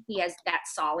foundation. He has that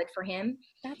solid for him.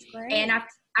 That's great. And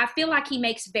I feel like he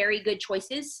makes very good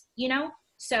choices, you know?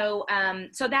 So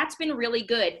that's been really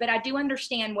good. But I do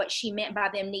understand what she meant by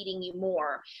them needing you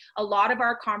more. A lot of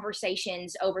our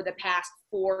conversations over the past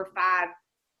 4 or 5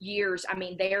 years, I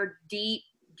mean, they're deep.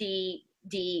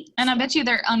 And I bet you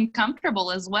they're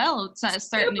uncomfortable as well.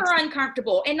 Super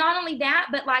uncomfortable. And not only that,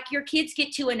 but like your kids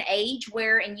get to an age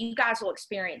where, and you guys will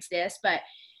experience this, but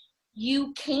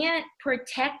you can't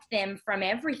protect them from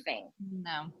everything.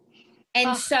 No.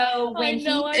 And so when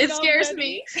it scares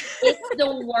me. It's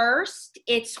the worst.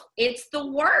 It's the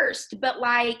worst. But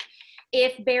like,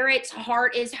 if Barrett's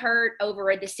heart is hurt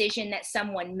over a decision that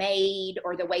someone made,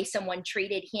 or the way someone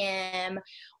treated him,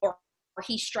 or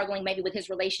he's struggling maybe with his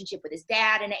relationship with his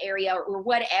dad in an area, or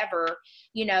whatever,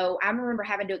 you know, I remember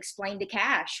having to explain to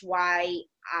Cash why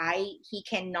he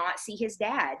cannot see his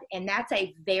dad. And that's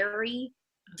a very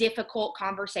difficult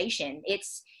conversation.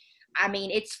 It's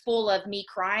full of me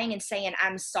crying and saying,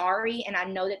 I'm sorry. And I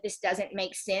know that this doesn't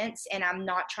make sense. And I'm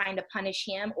not trying to punish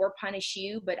him or punish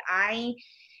you, but I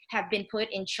have been put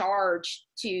in charge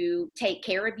to take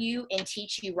care of you and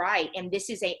teach you right. And this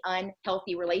is an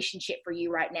unhealthy relationship for you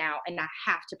right now. And I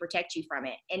have to protect you from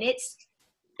it. And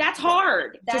that's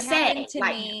hard to say. That happened to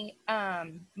me.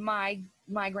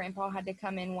 My grandpa had to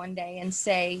come in one day and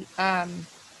say,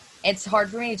 it's hard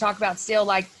for me to talk about still,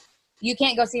 like, you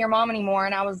can't go see your mom anymore.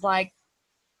 And I was like,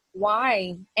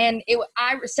 why? And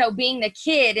so being the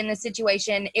kid in the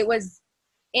situation, it was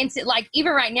instant. Like,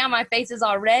 even right now, my face is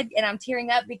all red and I'm tearing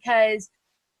up, because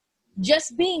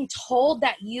just being told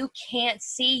that you can't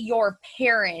see your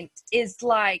parent is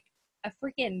like a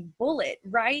freaking bullet,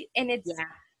 right? And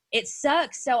it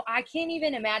sucks. So I can't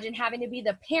even imagine having to be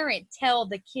the parent tell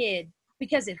the kid,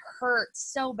 because it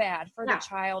hurts so bad for the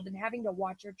child, and having to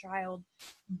watch your child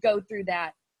go through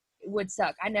that would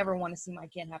suck. I never want to see my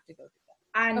kid have to go through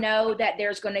that. I know that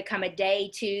there's going to come a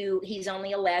day too. He's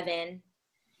only 11.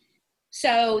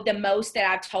 So the most that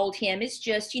I've told him is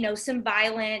just, you know, some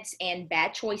violence and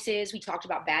bad choices. We talked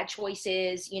about bad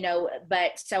choices, you know,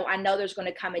 but so I know there's going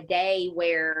to come a day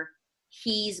where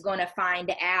he's going to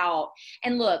find out.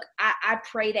 And look, I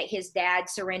pray that his dad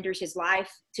surrenders his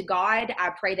life to God.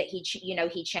 I pray that he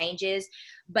changes.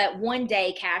 But one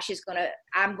day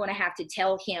I'm going to have to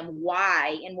tell him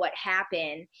why and what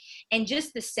happened. And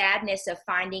just the sadness of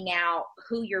finding out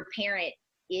who your parent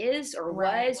is or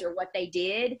was or what they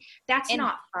did. That's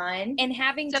not fun. And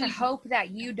having to hope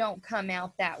that you don't come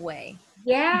out that way.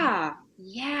 Yeah.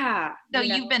 So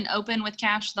you've been open with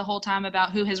Cash the whole time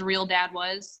about who his real dad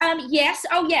was? Yes.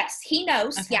 Oh, yes. He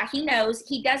knows. Okay. Yeah, he knows.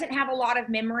 He doesn't have a lot of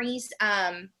memories.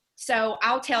 So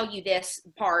I'll tell you this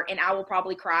part, and I will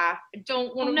probably cry. I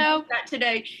don't want to do that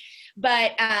today.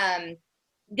 But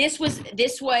this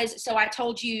was, so I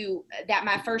told you that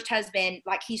my first husband,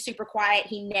 like, he's super quiet.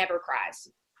 He never cries.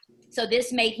 So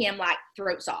this made him like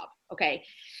throat sob. Okay.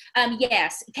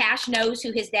 Yes, Cash knows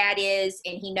who his dad is,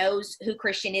 and he knows who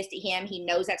Christian is to him. He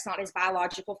knows that's not his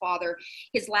biological father.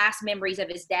 His last memories of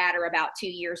his dad are about 2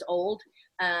 years old.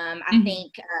 I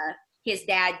think his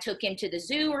dad took him to the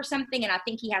zoo or something, and I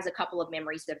think he has a couple of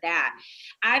memories of that.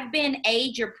 I've been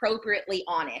age appropriately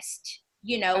honest,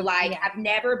 I've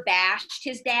never bashed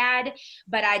his dad,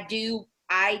 but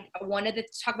I wanted to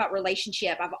talk about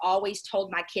relationship. I've always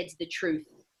told my kids the truth.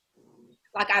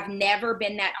 Like, I've never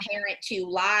been that parent to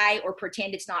lie or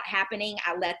pretend it's not happening.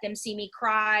 I let them see me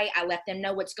cry. I let them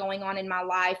know what's going on in my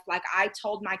life. Like, I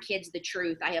told my kids the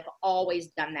truth. I have always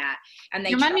done that. And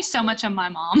they remind me so much of my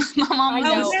mom. My mom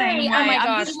was the same way. Oh my gosh.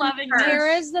 I'm just loving her.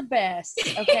 Tara's the best.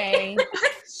 Okay.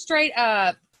 Straight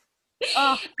up.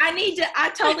 Oh,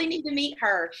 I totally need to meet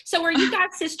her. So are you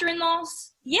guys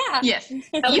sister-in-laws? Yeah. Yes.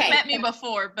 Okay. You've met me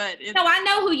before, but no, I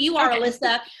know who you are,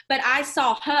 Alyssa, but I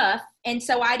saw Huff, and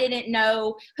so I didn't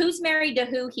know who's married to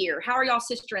who here. How are y'all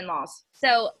sister-in-laws?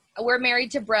 So we're married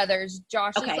to brothers.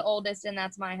 Josh is the oldest, and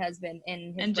that's my husband,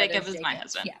 and Jacob is my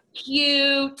husband. Yeah.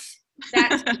 Cute.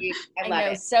 That's cute. I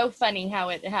love it. So funny how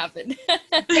it happened.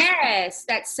 Yes,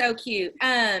 that's so cute.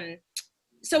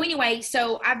 So anyway,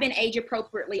 so I've been age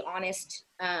appropriately honest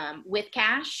with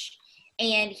Cash,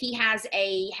 and he has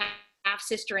a half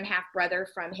sister and half brother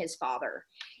from his father.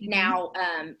 Now,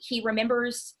 he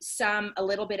remembers a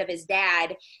little bit of his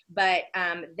dad, but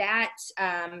that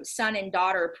son and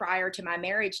daughter prior to my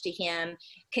marriage to him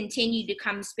continued to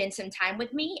come spend some time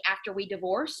with me after we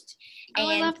divorced. Oh,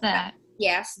 and I love that.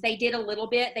 Yes, they did a little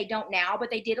bit. They don't now, but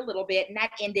they did a little bit. And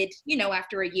that ended,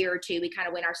 after a year or two, we kind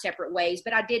of went our separate ways,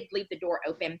 but I did leave the door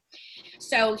open.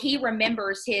 So he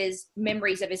remembers his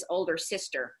memories of his older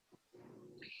sister.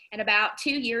 And about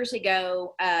 2 years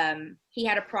ago, he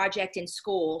had a project in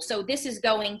school. So this is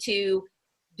going to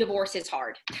divorce is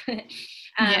hard.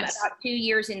 Yes. About 2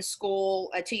 years in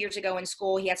school, 2 years ago in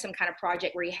school, he had some kind of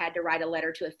project where he had to write a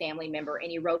letter to a family member, and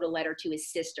he wrote a letter to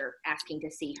his sister asking to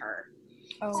see her.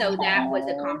 Oh. So that was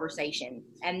a conversation,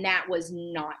 and that was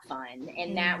not fun,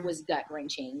 and that was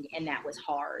gut-wrenching, and that was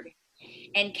hard.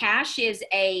 And Cash is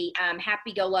a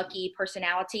happy-go-lucky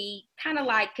personality, kind of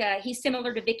like he's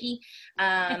similar to Vicky,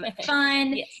 fun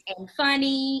and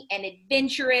funny and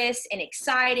adventurous and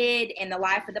excited and the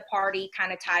life of the party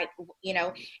kind of type,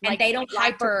 And like they don't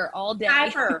hyper all day.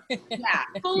 Hyper, yeah,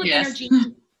 full of energy.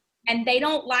 And they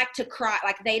don't like to cry.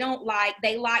 Like they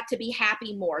like to be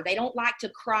happy more. They don't like to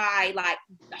cry like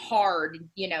hard,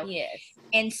 Yes.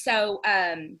 And so,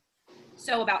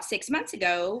 so about 6 months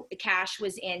ago, Cash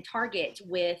was in Target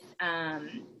with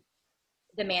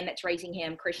the man that's raising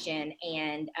him, Christian,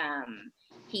 and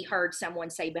he heard someone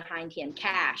say behind him,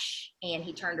 Cash, and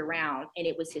he turned around, and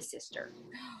it was his sister.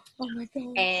 Oh my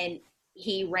God. And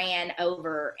he ran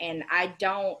over, and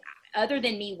other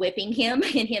than me whipping him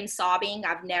and him sobbing,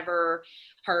 I've never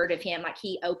heard of him. Like,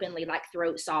 he openly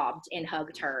throat sobbed and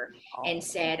hugged her and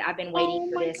said, I've been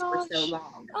waiting for this for so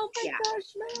long. Oh my gosh,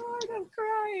 Lord, I'm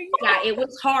crying. Yeah, it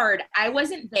was hard. I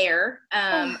wasn't there.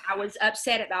 I was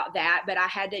upset about that, but I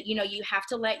had to, you have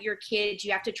to let your kids,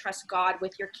 you have to trust God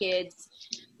with your kids.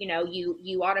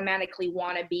 You automatically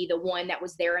want to be the one that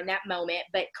was there in that moment,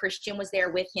 but Christian was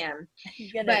there with him.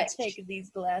 I'm going to take these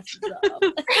glasses off.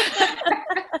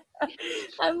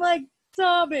 I'm like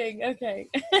sobbing. Okay.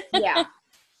 Yeah.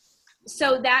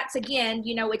 So that's, again,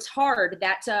 it's hard.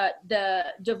 That's the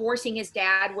divorcing his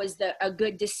dad was a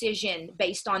good decision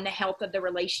based on the health of the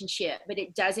relationship, but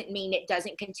it doesn't mean it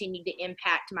doesn't continue to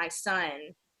impact my son,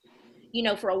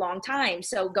 for a long time.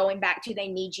 So going back to they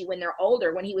need you when they're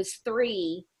older, when he was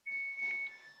 3,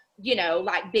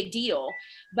 big deal,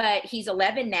 but he's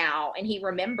 11 now and he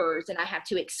remembers, and I have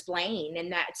to explain,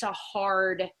 and that's a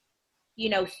hard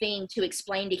thing to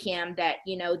explain to him that,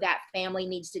 that family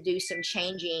needs to do some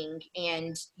changing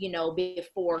and,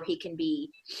 before he can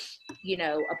be,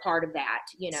 a part of that,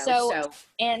 So,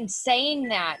 and saying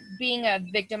that, being a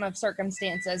victim of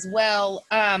circumstance as well,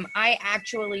 I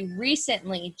actually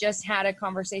recently just had a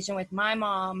conversation with my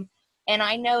mom, and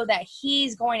I know that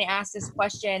he's going to ask this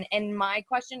question, and my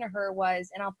question to her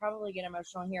was, and I'll probably get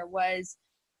emotional here, was,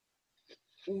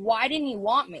 why didn't you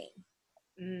want me?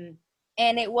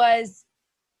 And it was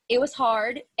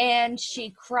hard, and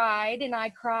she cried and I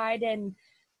cried, and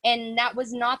that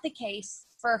was not the case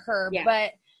for her. Yeah.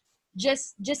 But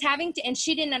just having to, and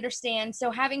she didn't understand.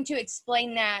 So having to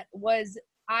explain that was,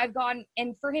 I've gone,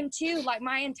 and for him too, like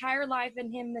my entire life,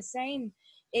 and him the same,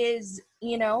 is,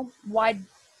 you know, why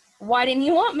didn't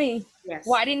you want me? Yes.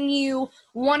 Why didn't you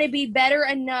want to be better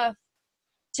enough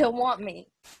to want me?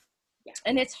 Yeah.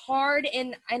 And it's hard,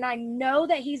 and I know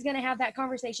that he's going to have that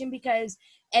conversation, because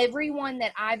everyone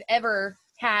that I've ever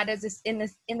had in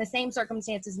the same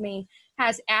circumstance as me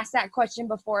has asked that question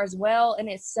before as well, and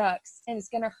it sucks, and it's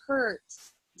going to hurt.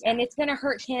 Yeah. And it's going to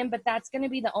hurt him, but that's going to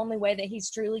be the only way that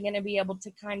he's truly going to be able to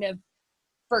kind of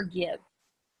forgive.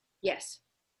 Yes.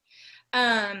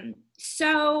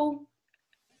 So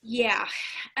yeah.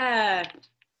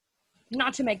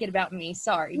 Not to make it about me,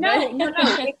 sorry. No,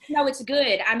 it's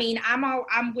good. I mean,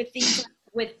 I'm with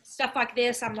stuff like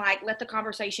this. I'm like, let the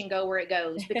conversation go where it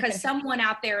goes, because someone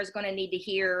out there is going to need to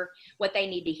hear what they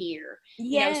need to hear.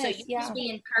 Yes, you know, so you just be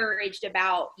encouraged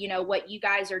about, you know, what you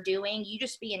guys are doing. You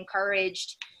just be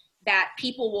encouraged that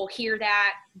people will hear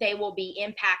that, they will be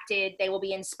impacted, they will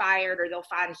be inspired, or they'll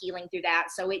find healing through that.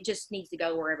 So it just needs to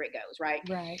go wherever it goes, right?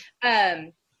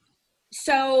 Right.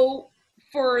 So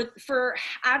for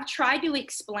I've tried to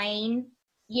explain,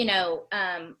 you know,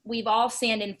 we've all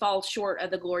sinned and fall short of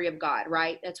the glory of God,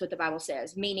 right? That's what the Bible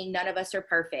says, meaning none of us are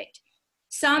perfect.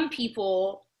 Some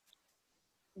people,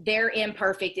 their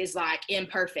imperfect is like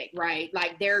imperfect, right?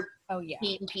 Like they're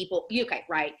people. Okay,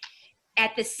 right.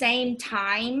 At the same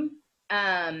time,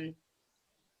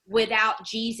 without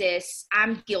Jesus,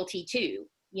 I'm guilty too,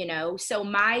 you know? So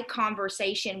my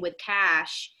conversation with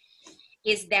Cash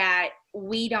is that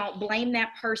we don't blame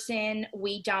that person.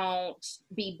 We don't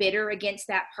be bitter against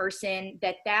that person,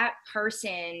 that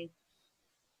person,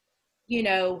 you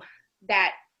know,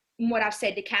 that what I've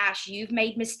said to Cash, you've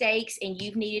made mistakes and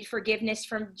you've needed forgiveness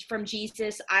from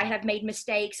Jesus. I have made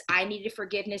mistakes. I needed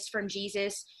forgiveness from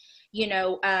Jesus. You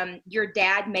know, your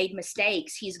dad made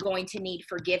mistakes. He's going to need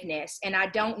forgiveness. And I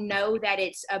don't know that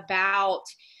it's about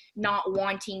not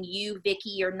wanting you,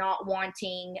 Vicky, or not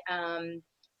wanting,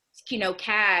 you know,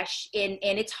 Cash, and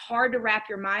it's hard to wrap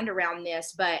your mind around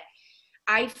this, but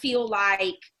I feel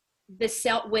like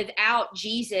without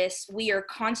Jesus, we are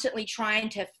constantly trying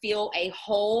to fill a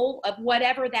hole of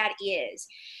whatever that is.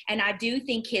 And I do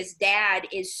think his dad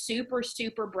is super,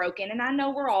 super broken. And I know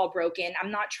we're all broken. I'm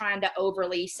not trying to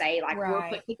overly say like we're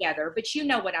put together, but you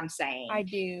know what I'm saying. I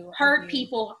do. Hurting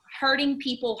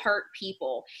people hurt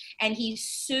people. And he's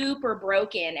super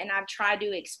broken. And I've tried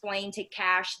to explain to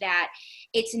Cash that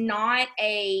it's not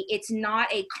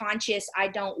a conscious, I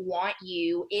don't want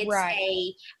you. It's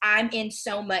I'm in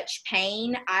so much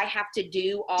pain. I have to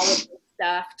do all of this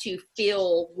stuff to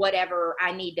feel whatever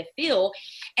I need to feel.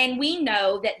 And we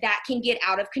know that can get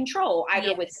out of control,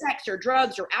 either with sex or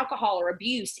drugs or alcohol or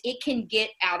abuse. It can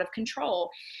get out of control.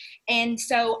 And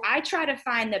so I try to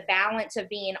find the balance of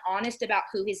being honest about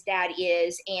who his dad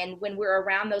is. And when we're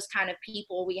around those kind of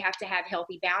people, we have to have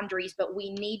healthy boundaries, but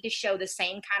we need to show the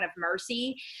same kind of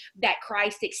mercy that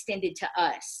Christ extended to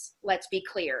us. Let's be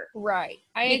clear. Right.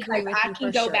 I agree with you. I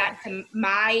can go back to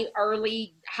my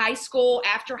early high school,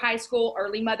 after high school,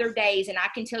 early mother days, and I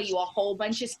can tell you a whole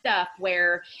bunch of stuff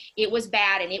where it was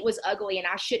bad and it was ugly and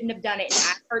I shouldn't have done it. And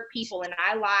I hurt people and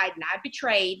I lied and I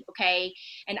betrayed. Okay.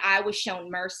 And I was shown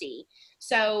mercy.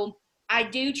 So I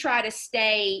do try to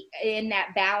stay in that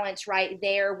balance right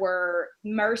there, where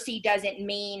mercy doesn't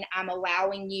mean I'm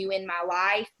allowing you in my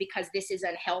life because this is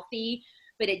unhealthy,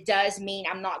 but it does mean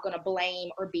I'm not going to blame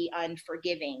or be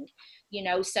unforgiving, you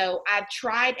know? So I've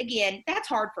tried, again, that's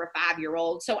hard for a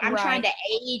 5-year-old. So I'm trying to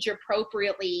age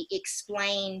appropriately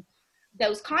explain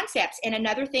those concepts. And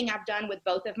another thing I've done with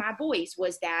both of my boys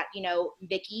was that, you know,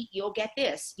 Vicky, you'll get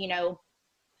this, you know,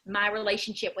 my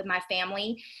relationship with my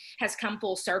family has come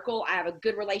full circle. I have a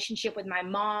good relationship with my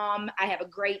mom. I have a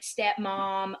great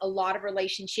stepmom. A lot of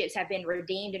relationships have been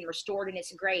redeemed and restored, and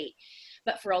it's great.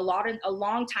 But for a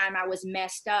long time, I was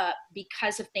messed up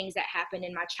because of things that happened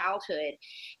in my childhood.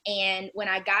 And when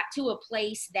I got to a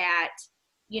place that,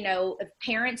 you know,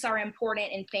 parents are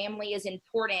important and family is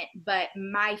important, but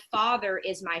my father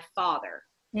is my father.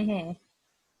 Mm-hmm.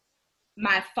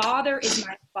 My father is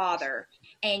my father,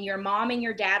 and your mom and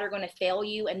your dad are going to fail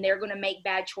you, and they're going to make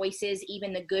bad choices,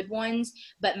 even the good ones.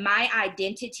 But my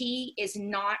identity is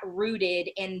not rooted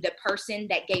in the person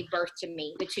that gave birth to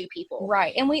me, the two people.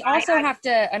 Right. And we also have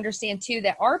to understand too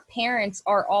that our parents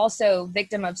are also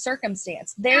victim of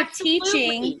circumstance. They're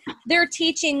teaching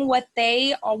what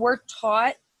they were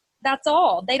taught. That's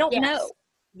all. They don't know.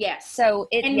 Yes. So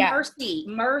mercy,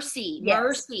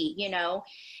 you know.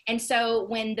 And so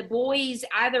when the boys,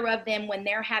 either of them, when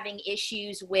they're having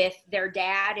issues with their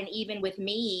dad and even with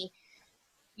me,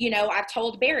 you know, I've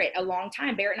told Barrett a long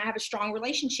time, Barrett and I have a strong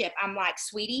relationship. I'm like,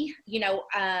 sweetie, you know,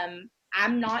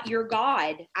 I'm not your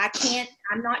God.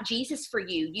 I'm not Jesus for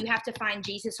you. You have to find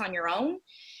Jesus on your own.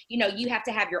 You know, you have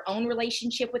to have your own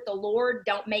relationship with the Lord.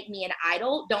 Don't make me an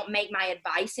idol. Don't make my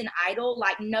advice an idol.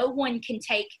 Like, no one can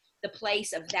take the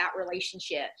place of that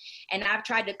relationship. And I've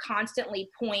tried to constantly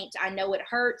point, I know it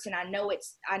hurts and I know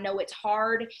it's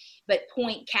hard, but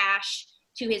point Cash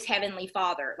to his heavenly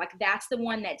Father. Like, that's the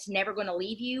one that's never going to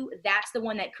leave you. That's the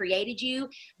one that created you.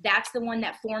 That's the one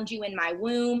that formed you in my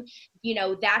womb. You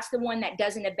know, that's the one that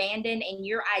doesn't abandon, and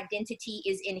your identity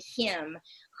is in him.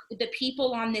 The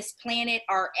people on this planet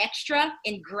are extra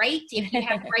and great if you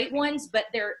have great ones, but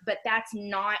that's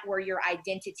not where your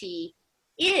identity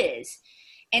is.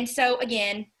 And so,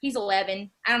 again, he's 11.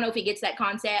 I don't know if he gets that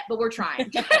concept, but we're trying.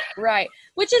 Right.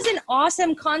 Which is an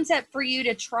awesome concept for you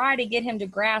to try to get him to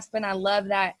grasp. And I love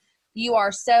that you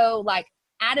are so, like,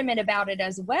 adamant about it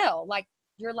as well. Like,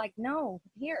 you're like, no,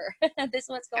 here, this is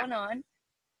what's going on.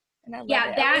 And I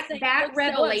love it. That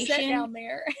revelation so down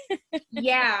there.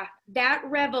 Yeah, that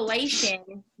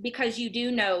revelation, because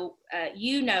you know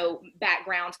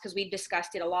backgrounds, because we've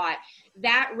discussed it a lot.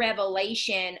 That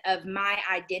revelation of my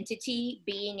identity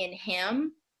being in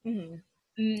him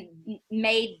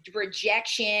made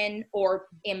rejection or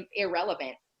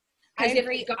irrelevant. I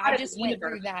agree. I just went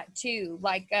through that too.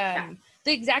 Like the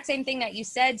exact same thing that you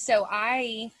said. So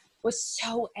I was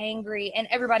so angry, and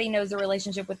everybody knows the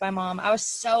relationship with my mom. I was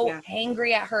so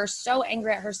angry at her, so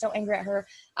angry at her.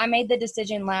 I made the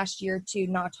decision last year to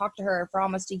not talk to her for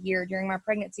almost a year during my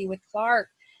pregnancy with Clark.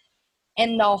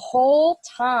 And the whole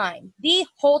time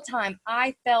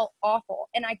I felt awful,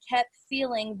 and I kept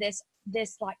feeling this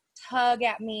like tug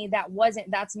at me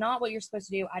that's not what you're supposed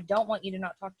to do. I don't want you to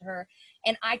not talk to her.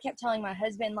 And I kept telling my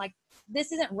husband, like,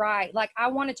 this isn't right. Like, I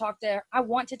want to talk to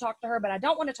her, but I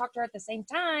don't want to talk to her at the same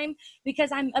time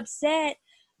because I'm upset.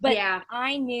 But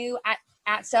I knew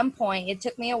at some point, it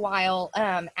took me a while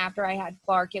after I had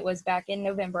Clark, it was back in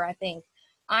November, I think.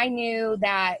 I knew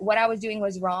that what I was doing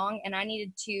was wrong and I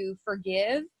needed to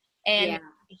forgive. And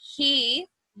he,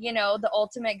 you know, the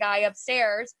ultimate guy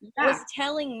upstairs was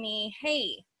telling me,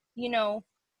 hey, you know,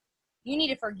 you need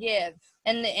to forgive.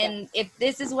 And if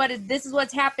this is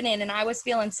what's happening. And I was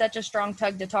feeling such a strong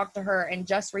tug to talk to her. And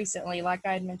just recently, like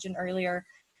I had mentioned earlier,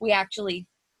 we actually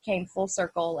came full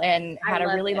circle and had a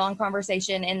really long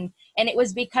conversation. And it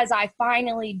was because I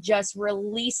finally just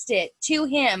released it to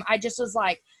him. I just was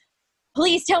like,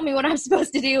 please tell me what I'm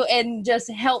supposed to do and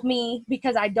just help me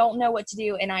because I don't know what to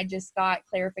do. And I just got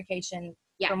clarification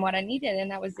from what I needed. And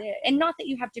that was it. And not that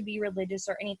you have to be religious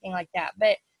or anything like that,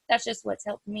 but that's just what's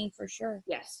helped me for sure.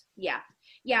 Yes. Yeah.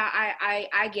 Yeah.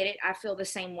 I get it. I feel the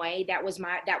same way. That was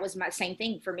my same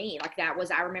thing for me. Like,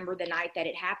 I remember the night that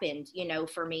it happened, you know,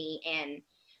 for me.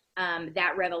 And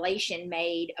that revelation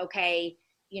made, okay,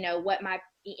 you know,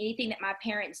 anything that my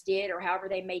parents did or however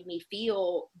they made me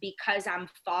feel, because I'm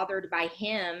fathered by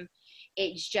him,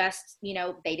 it's just, you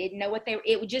know, they didn't know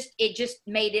it just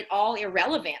made it all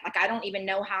irrelevant. Like, I don't even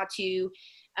know how to,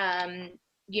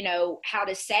 you know, how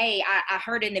to say. I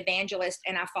heard an evangelist,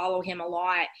 and I follow him a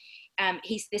lot.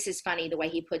 This is funny the way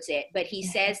he puts it, but he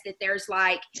says that there's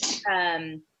like,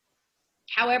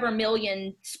 however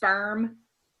million sperm,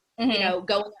 you know,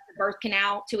 going up the birth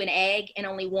canal to an egg, and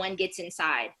only one gets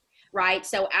inside. Right.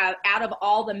 So out of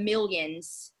all the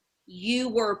millions, you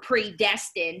were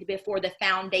predestined before the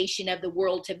foundation of the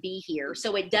world to be here.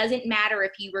 So it doesn't matter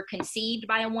if you were conceived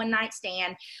by a one-night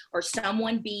stand, or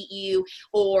someone beat you,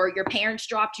 or your parents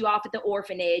dropped you off at the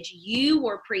orphanage. You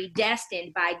were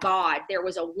predestined by God. There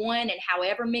was a 1 in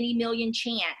however many million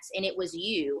chance, and it was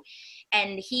you.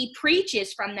 And he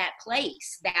preaches from that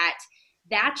place that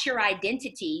that's your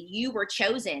identity. You were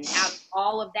chosen out of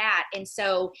all of that. And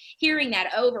so hearing that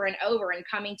over and over and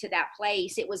coming to that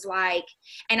place, it was like,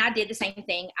 and I did the same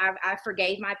thing. I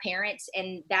forgave my parents,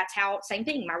 and that's how, same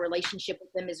thing. My relationship with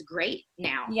them is great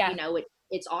now. Yeah. You know,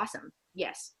 it's awesome.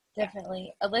 Yes.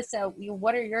 Definitely. Alyssa,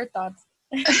 what are your thoughts?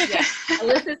 Yeah.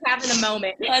 Alyssa's having a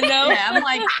moment. I know. Yeah, I'm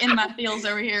like in my feels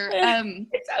over here.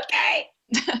 It's okay.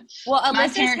 Well,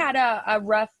 Alyssa's had a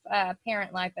rough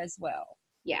parent life as well.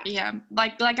 Yeah.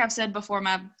 Like I've said before,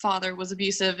 my father was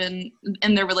abusive in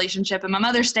their relationship, and my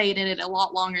mother stayed in it a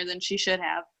lot longer than she should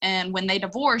have. And when they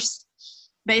divorced,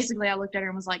 basically I looked at her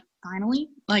and was like, finally,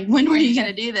 like, when were you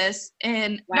going to do this?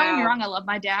 And don't get me wrong, I love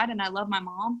my dad and I love my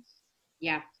mom.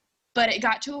 Yeah. But it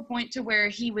got to a point to where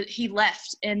he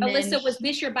left. And Alyssa, was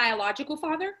this your biological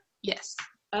father? Yes.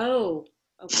 Oh,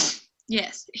 okay.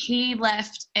 Yes. He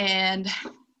left, and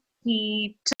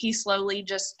he slowly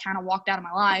just kind of walked out of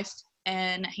my life.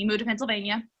 And he moved to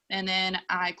Pennsylvania, and then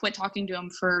I quit talking to him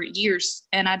for years,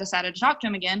 and I decided to talk to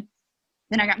him again.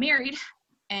 Then I got married,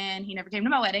 and he never came to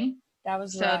my wedding. That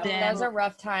was rough. That was a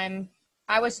rough time.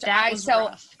 I was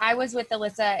with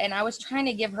Alyssa, and I was trying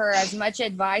to give her as much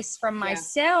advice from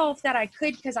myself that I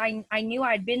could, because I knew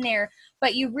I'd been there,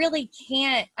 but you really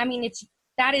can't. I mean,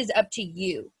 that is up to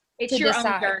you. It's your own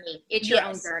journey. It's your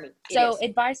own journey. So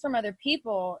advice from other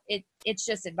people, it's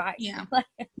just advice. Yeah.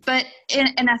 But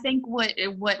and I think what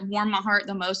warmed my heart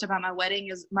the most about my wedding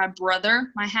is my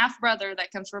brother, my half brother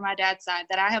that comes from my dad's side,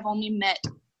 that I have only met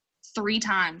 3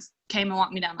 times, came and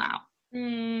walked me down the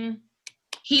aisle.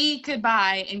 He could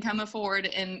buy and come forward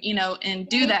and, and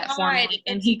do that for me,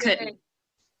 and he couldn't.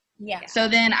 Yeah. So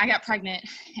then I got pregnant,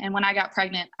 and when I got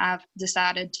pregnant, I've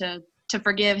decided to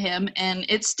forgive him, and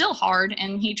it's still hard,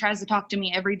 and he tries to talk to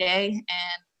me every day,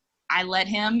 and I let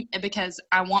him, because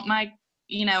I want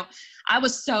I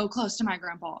was so close to my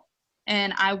grandpa,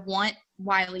 and I want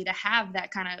Wiley to have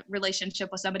that kind of relationship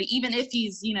with somebody, even if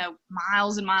he's,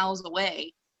 miles and miles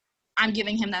away. I'm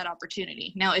giving him that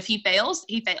opportunity. Now, if he fails,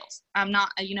 he fails. I'm not,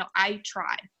 I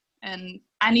tried, and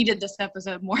I needed this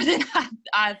episode more than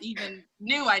I even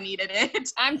knew I needed it.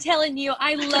 I'm telling you,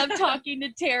 I love talking to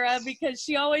Tara, because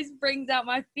she always brings out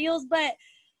my feels, but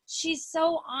she's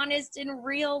so honest and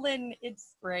real, and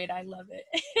it's great. I love it.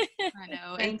 I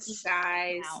know. Thank you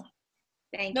guys. Wow.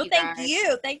 Thank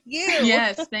you.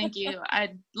 Yes, thank you.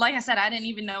 Like I said, I didn't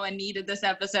even know I needed this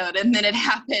episode, and then it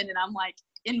happened, and I'm like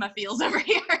in my feels over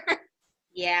here.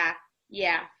 Yeah.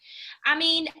 I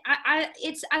mean, I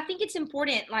think it's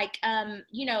important. Like,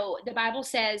 the Bible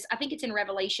says, I think it's in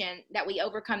Revelation, that we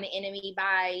overcome the enemy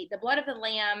by the blood of the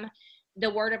Lamb, the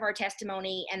word of our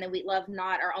testimony, and that we love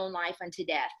not our own life unto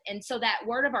death. And so that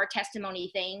word of our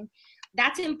testimony thing,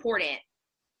 that's important.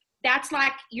 That's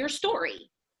like your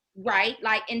story, right?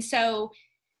 Like, and so,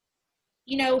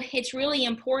 it's really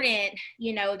important,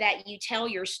 that you tell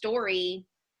your story.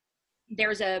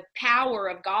 There's a power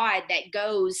of God that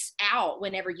goes out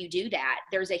whenever you do that.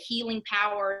 There's a healing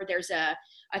power. There's a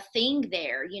thing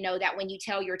there, that when you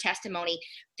tell your testimony,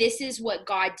 this is what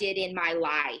God did in my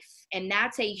life. And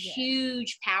that's a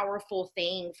huge, powerful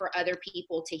thing for other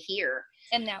people to hear.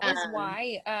 And that was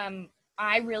why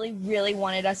I really, really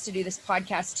wanted us to do this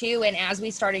podcast too. And as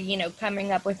we started,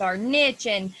 coming up with our niche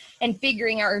and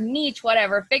figuring our niche,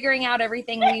 figuring out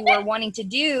everything we were wanting to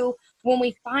do, when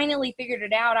we finally figured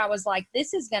it out, I was like,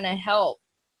 this is going to help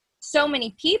so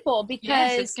many people,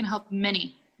 because it's going to help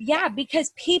many. Yeah,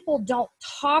 because people don't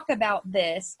talk about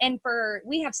this. And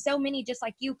we have so many, just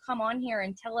like you, come on here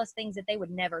and tell us things that they would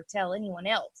never tell anyone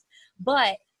else.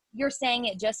 But you're saying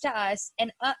it just to us,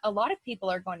 and a lot of people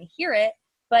are going to hear it,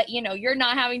 but you're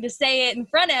not having to say it in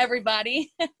front of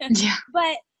everybody. Yeah.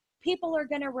 But people are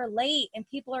going to relate, and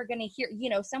people are going to hear,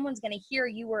 someone's going to hear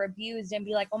you were abused and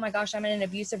be like, oh my gosh, I'm in an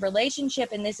abusive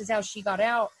relationship, and this is how she got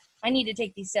out. I need to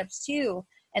take these steps too.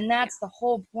 And that's the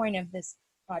whole point of this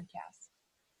podcast.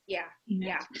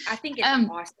 Yeah. I think it's awesome.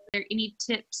 Are there any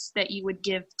tips that you would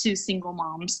give to single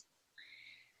moms?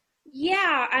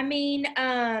 Yeah. I mean,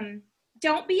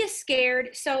 don't be scared.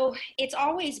 So it's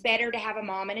always better to have a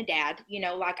mom and a dad,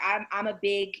 like I'm a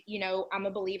big, I'm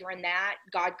a believer in that.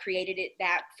 God created it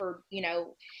that for,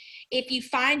 if you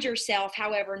find yourself,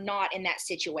 however, not in that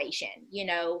situation,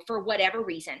 for whatever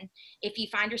reason, if you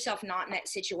find yourself not in that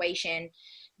situation,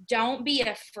 don't be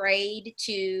afraid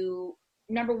to,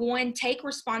 number one, take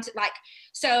responsibility.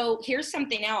 So here's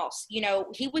something else,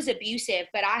 he was abusive,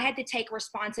 but I had to take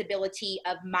responsibility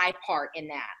of my part in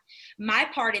that. My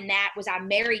part in that was I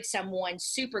married someone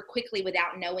super quickly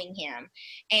without knowing him.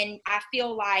 And I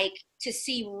feel like to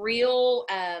see real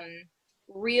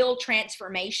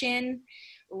transformation,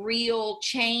 real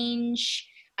change,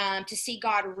 to see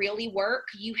God really work,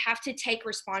 you have to take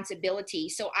responsibility.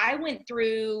 So I went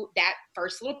through that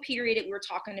first little period that we were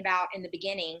talking about in the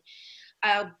beginning,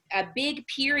 a big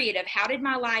period of how did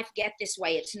my life get this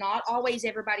way? It's not always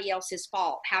everybody else's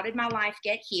fault. How did my life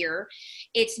get here?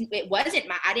 It wasn't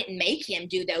I didn't make him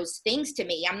do those things to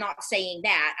me. I'm not saying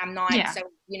that. I'm not, right.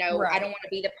 I don't want to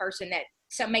be the person that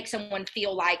make someone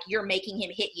feel like you're making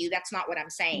him hit you. That's not what I'm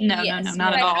saying. No,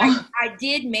 not at all. I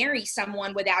did marry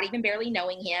someone without even barely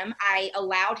knowing him. I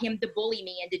allowed him to bully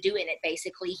me into doing it,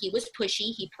 basically. He was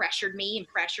pushy. He pressured me and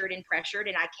pressured,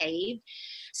 and I caved.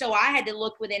 So I had to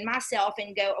look within myself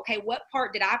and go, okay, what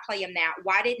part did I play in that?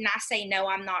 Why didn't I say, no,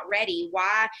 I'm not ready?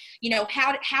 Why,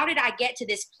 how did I get to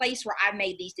this place where I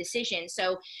made these decisions?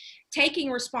 So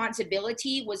taking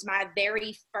responsibility was my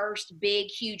very first big,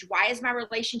 huge, why is my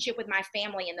relationship with my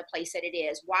family in the place that it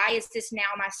is? Why is this now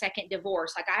my second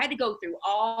divorce? Like, I had to go through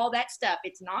all that stuff.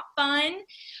 It's not fun,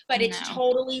 but it's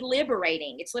totally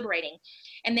liberating. It's liberating.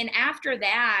 And then after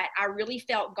that, I really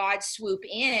felt God swoop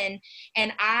in,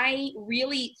 and I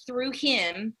really, through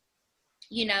him,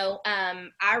 You know,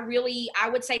 I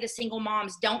would say to single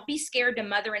moms, don't be scared to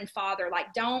mother and father. Like,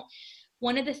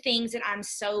 one of the things that I'm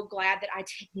so glad that I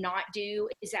did not do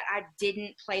is that I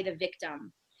didn't play the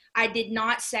victim. I did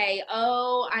not say,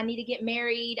 oh, I need to get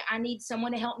married. I need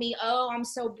someone to help me. Oh, I'm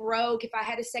so broke. If I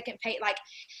had a second pay, like,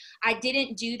 I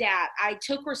didn't do that. I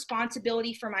took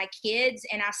responsibility for my kids,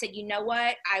 and I said, you know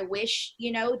what? I wish,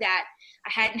 that I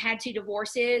hadn't had 2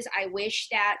 divorces. I wish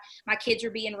that my kids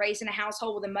were being raised in a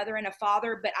household with a mother and a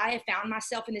father, but I have found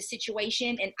myself in this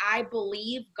situation, and I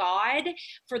believe God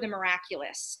for the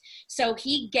miraculous. So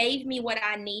he gave me what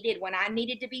I needed. When I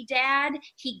needed to be dad,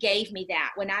 he gave me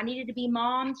that. When I needed to be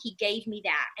mom, he gave me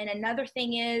that. And another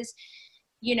thing is,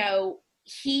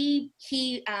 he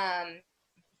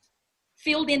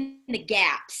filled in the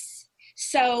gaps.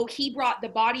 So he brought the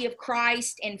body of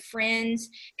Christ and friends.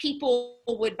 People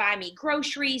would buy me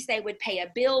groceries. They would pay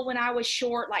a bill when I was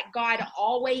short. Like, God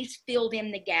always filled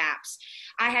in the gaps.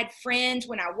 I had friends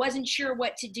when I wasn't sure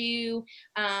what to do.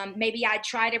 Maybe I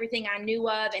tried everything I knew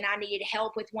of and I needed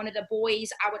help with one of the boys.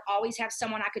 I would always have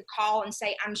someone I could call and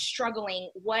say, I'm struggling.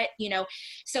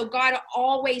 So God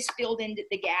always filled in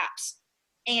the gaps.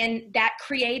 And that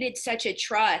created such a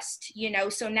trust,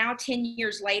 so now 10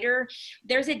 years later,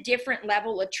 there's a different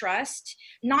level of trust,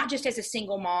 not just as a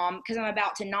single mom, because I'm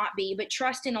about to not be, but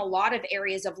trust in a lot of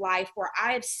areas of life where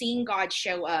I have seen God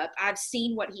show up. I've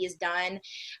seen what he has done.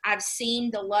 I've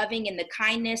seen the loving and the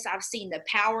kindness. I've seen the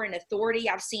power and authority.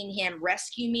 I've seen him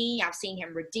rescue me. I've seen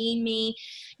him redeem me.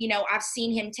 I've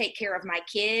seen him take care of my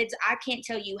kids. I can't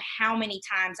tell you how many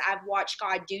times I've watched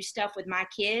God do stuff with my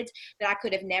kids that I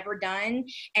could have never done.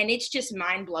 And it's just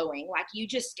mind blowing. Like,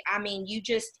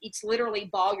 it's literally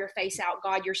bawl your face out.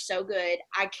 God, you're so good.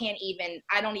 I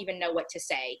don't even know what to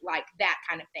say, like that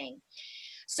kind of thing.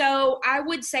 So I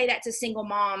would say that to single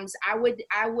moms. I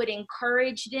would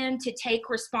encourage them to take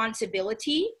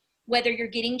responsibility, whether you're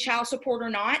getting child support or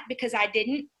not, because I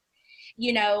didn't.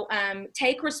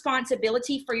 Take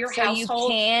responsibility for your household. So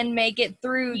you can make it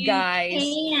through, guys.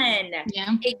 You can.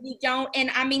 Yeah. If you don't,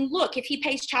 and look, if he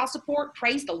pays child support,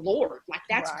 praise the Lord. Like,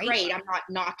 that's right. Great. I'm not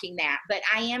knocking that. But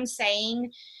I am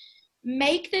saying,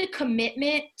 make the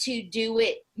commitment to do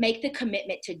it. Make the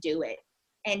commitment to do it.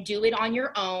 And do it on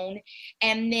your own.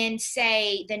 And then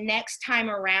say, the next time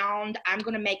around, I'm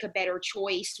going to make a better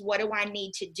choice. What do I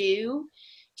need to do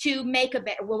to make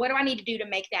what do I need to do to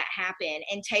make that happen?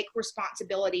 And take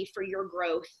responsibility for your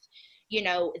growth,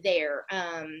 there.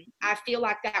 I feel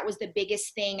like that was the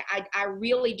biggest thing. I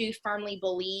really do firmly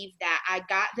believe that I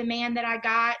got the man that I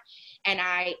got, and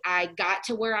I got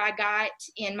to where I got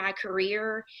in my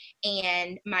career,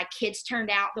 and my kids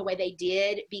turned out the way they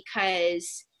did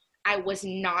because I was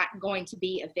not going to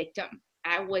be a victim.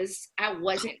 I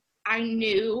wasn't. I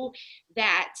knew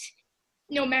that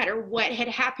no matter what had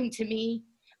happened to me,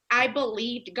 I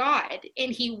believed God,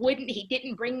 and he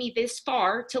didn't bring me this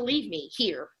far to leave me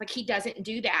here. Like, he doesn't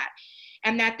do that.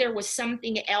 And that there was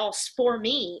something else for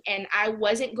me, and I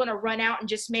wasn't going to run out and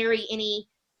just marry any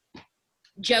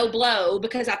Joe Blow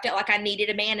because I felt like I needed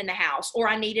a man in the house or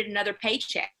I needed another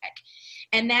paycheck.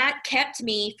 And that kept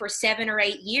me for 7 or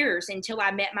 8 years until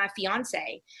I met my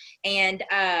fiance. And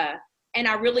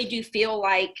I really do feel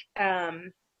like,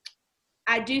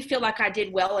 I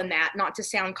did well in that, not to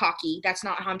sound cocky. That's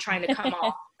not how I'm trying to come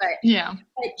off, but yeah,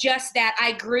 but just that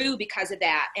I grew because of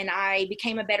that. And I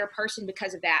became a better person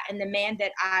because of that. And the man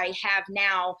that I have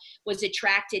now was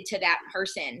attracted to that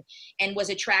person, and was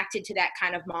attracted to that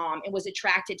kind of mom, and was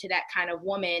attracted to that kind of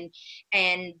woman.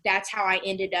 And that's how I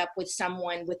ended up with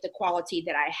someone with the quality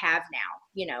that I have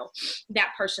now,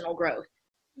 that personal growth.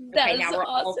 Okay, now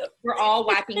we're all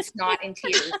wiping snot and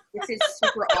tears. This is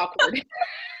super awkward.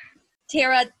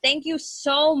 Tara, thank you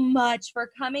so much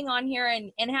for coming on here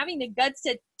and having the guts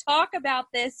to talk about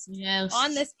this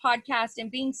on this podcast,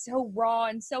 and being so raw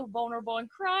and so vulnerable and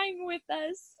crying with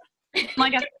us.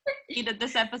 Like, I needed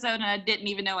this episode and I didn't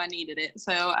even know I needed it.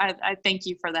 So I thank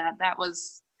you for that. That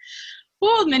was,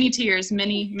 many tears,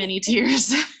 many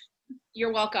tears.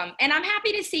 You're welcome. And I'm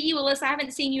happy to see you, Alyssa. I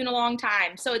haven't seen you in a long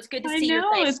time, so it's good to see your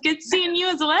face. It's good seeing you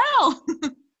as well.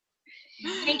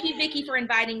 Thank you, Vicki, for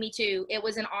inviting me too. It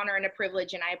was an honor and a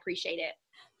privilege, and I appreciate it.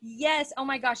 Yes. Oh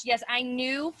my gosh. Yes. I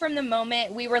knew from the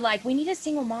moment we were like, we need a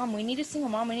single mom. We need a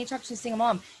single mom. We need to talk to a single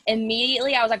mom.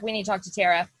 Immediately, I was like, we need to talk to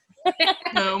Tara.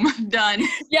 Boom. Done.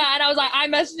 Yeah. And I was like,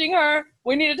 I'm messaging her.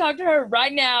 We need to talk to her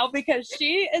right now because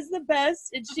she is the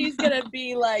best, and she's going to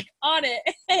be like on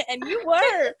it. And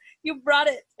you brought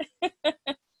it.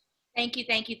 Thank you.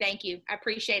 I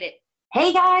appreciate it.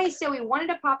 Hey guys, so we wanted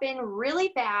to pop in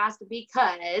really fast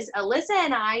because Alyssa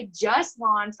and I just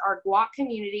launched our Guac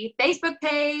Community Facebook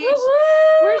page.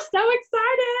 Woo-hoo! We're so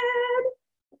excited.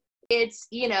 It's,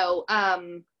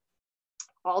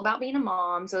 all about being a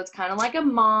mom, so it's kind of like a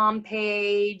mom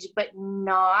page, but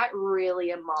not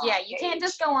really a mom you can't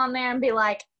just go on there and be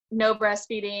like, no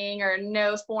breastfeeding or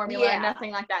no formula,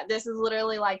 nothing like that. This is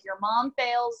literally like your mom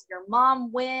fails, your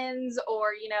mom wins,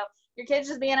 or, your kid's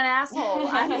just being an asshole.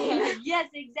 I mean, yes,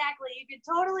 exactly. You can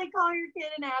totally call your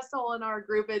kid an asshole in our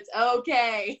group. It's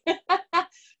okay.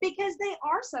 Because they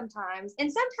are sometimes. And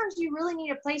sometimes you really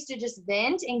need a place to just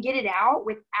vent and get it out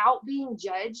without being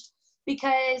judged.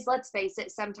 Because let's face it,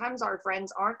 sometimes our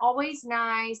friends aren't always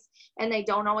nice and they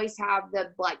don't always have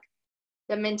the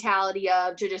mentality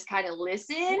of to just kind of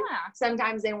listen. Yeah.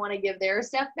 Sometimes they want to give their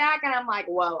stuff back, and I'm like,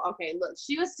 whoa, okay, look,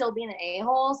 she was still being an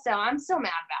a-hole, so I'm still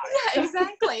mad about it. Yeah,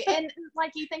 exactly. And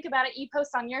like, you think about it, you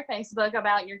post on your Facebook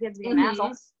about your kids being an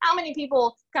asshole. How many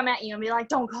people come at you and be like,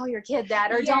 don't call your kid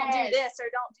that, or don't do this, or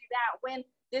don't do that, when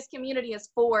this community is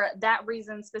for that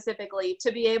reason specifically,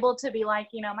 to be able to be like,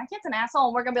 my kid's an asshole,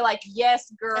 and we're gonna be like,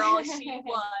 yes, girl, she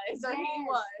was, or he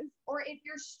was. Or if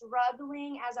you're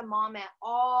struggling as a mom at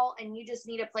all and you just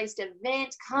need a place to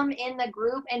vent, come in the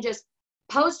group and just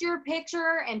post your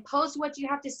picture and post what you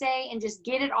have to say and just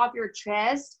get it off your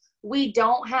chest. We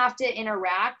don't have to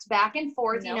interact back and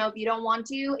forth. Nope. If you don't want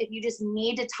to, if you just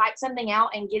need to type something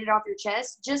out and get it off your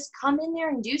chest, just come in there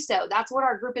and do so. That's what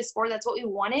our group is for. That's what we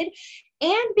wanted.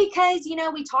 And because,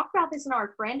 we talked about this in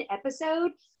our friend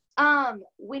episode,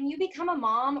 when you become a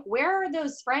mom, where are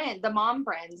those friends, the mom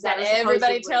friends that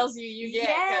everybody tells you get?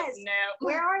 Yes. No.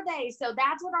 Where are they? So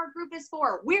that's what our group is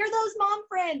for. We're those mom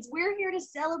friends. We're here to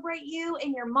celebrate you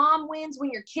and your mom wins when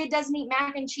your kid doesn't eat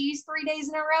mac and cheese 3 days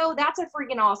in a row. That's a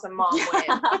freaking awesome mom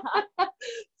win.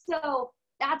 So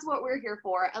that's what we're here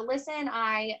for. Alyssa and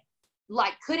I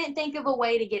couldn't think of a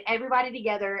way to get everybody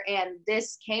together, and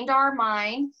this came to our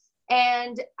mind.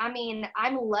 And I mean,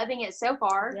 I'm loving it so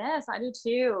far. Yes, I do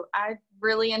too. I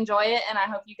really enjoy it, and I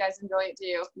hope you guys enjoy it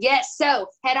too. Yes, so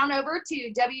head on over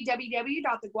to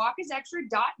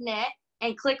www.theguacasextra.net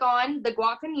and click on the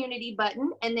Guac Community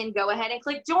button, and then go ahead and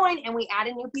click join, and we add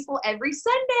in new people every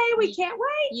Sunday. We can't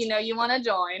wait. You want to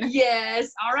join.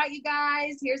 Yes. All right, you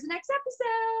guys, here's the next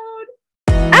episode.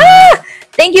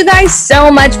 Thank you guys so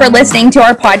much for listening to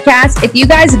our podcast. If you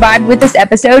guys vibed with this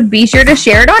episode, be sure to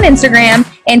share it on Instagram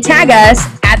and tag us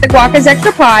at the Guacas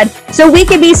Extra Pod so we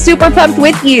can be super pumped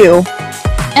with you.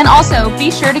 And also,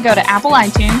 be sure to go to Apple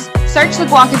iTunes, search the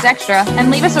Guacas Extra, and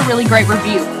leave us a really great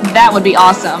review. That would be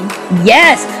awesome.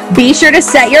 Yes, be sure to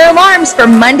set your alarms for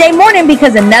Monday morning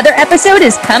because another episode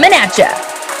is coming at you.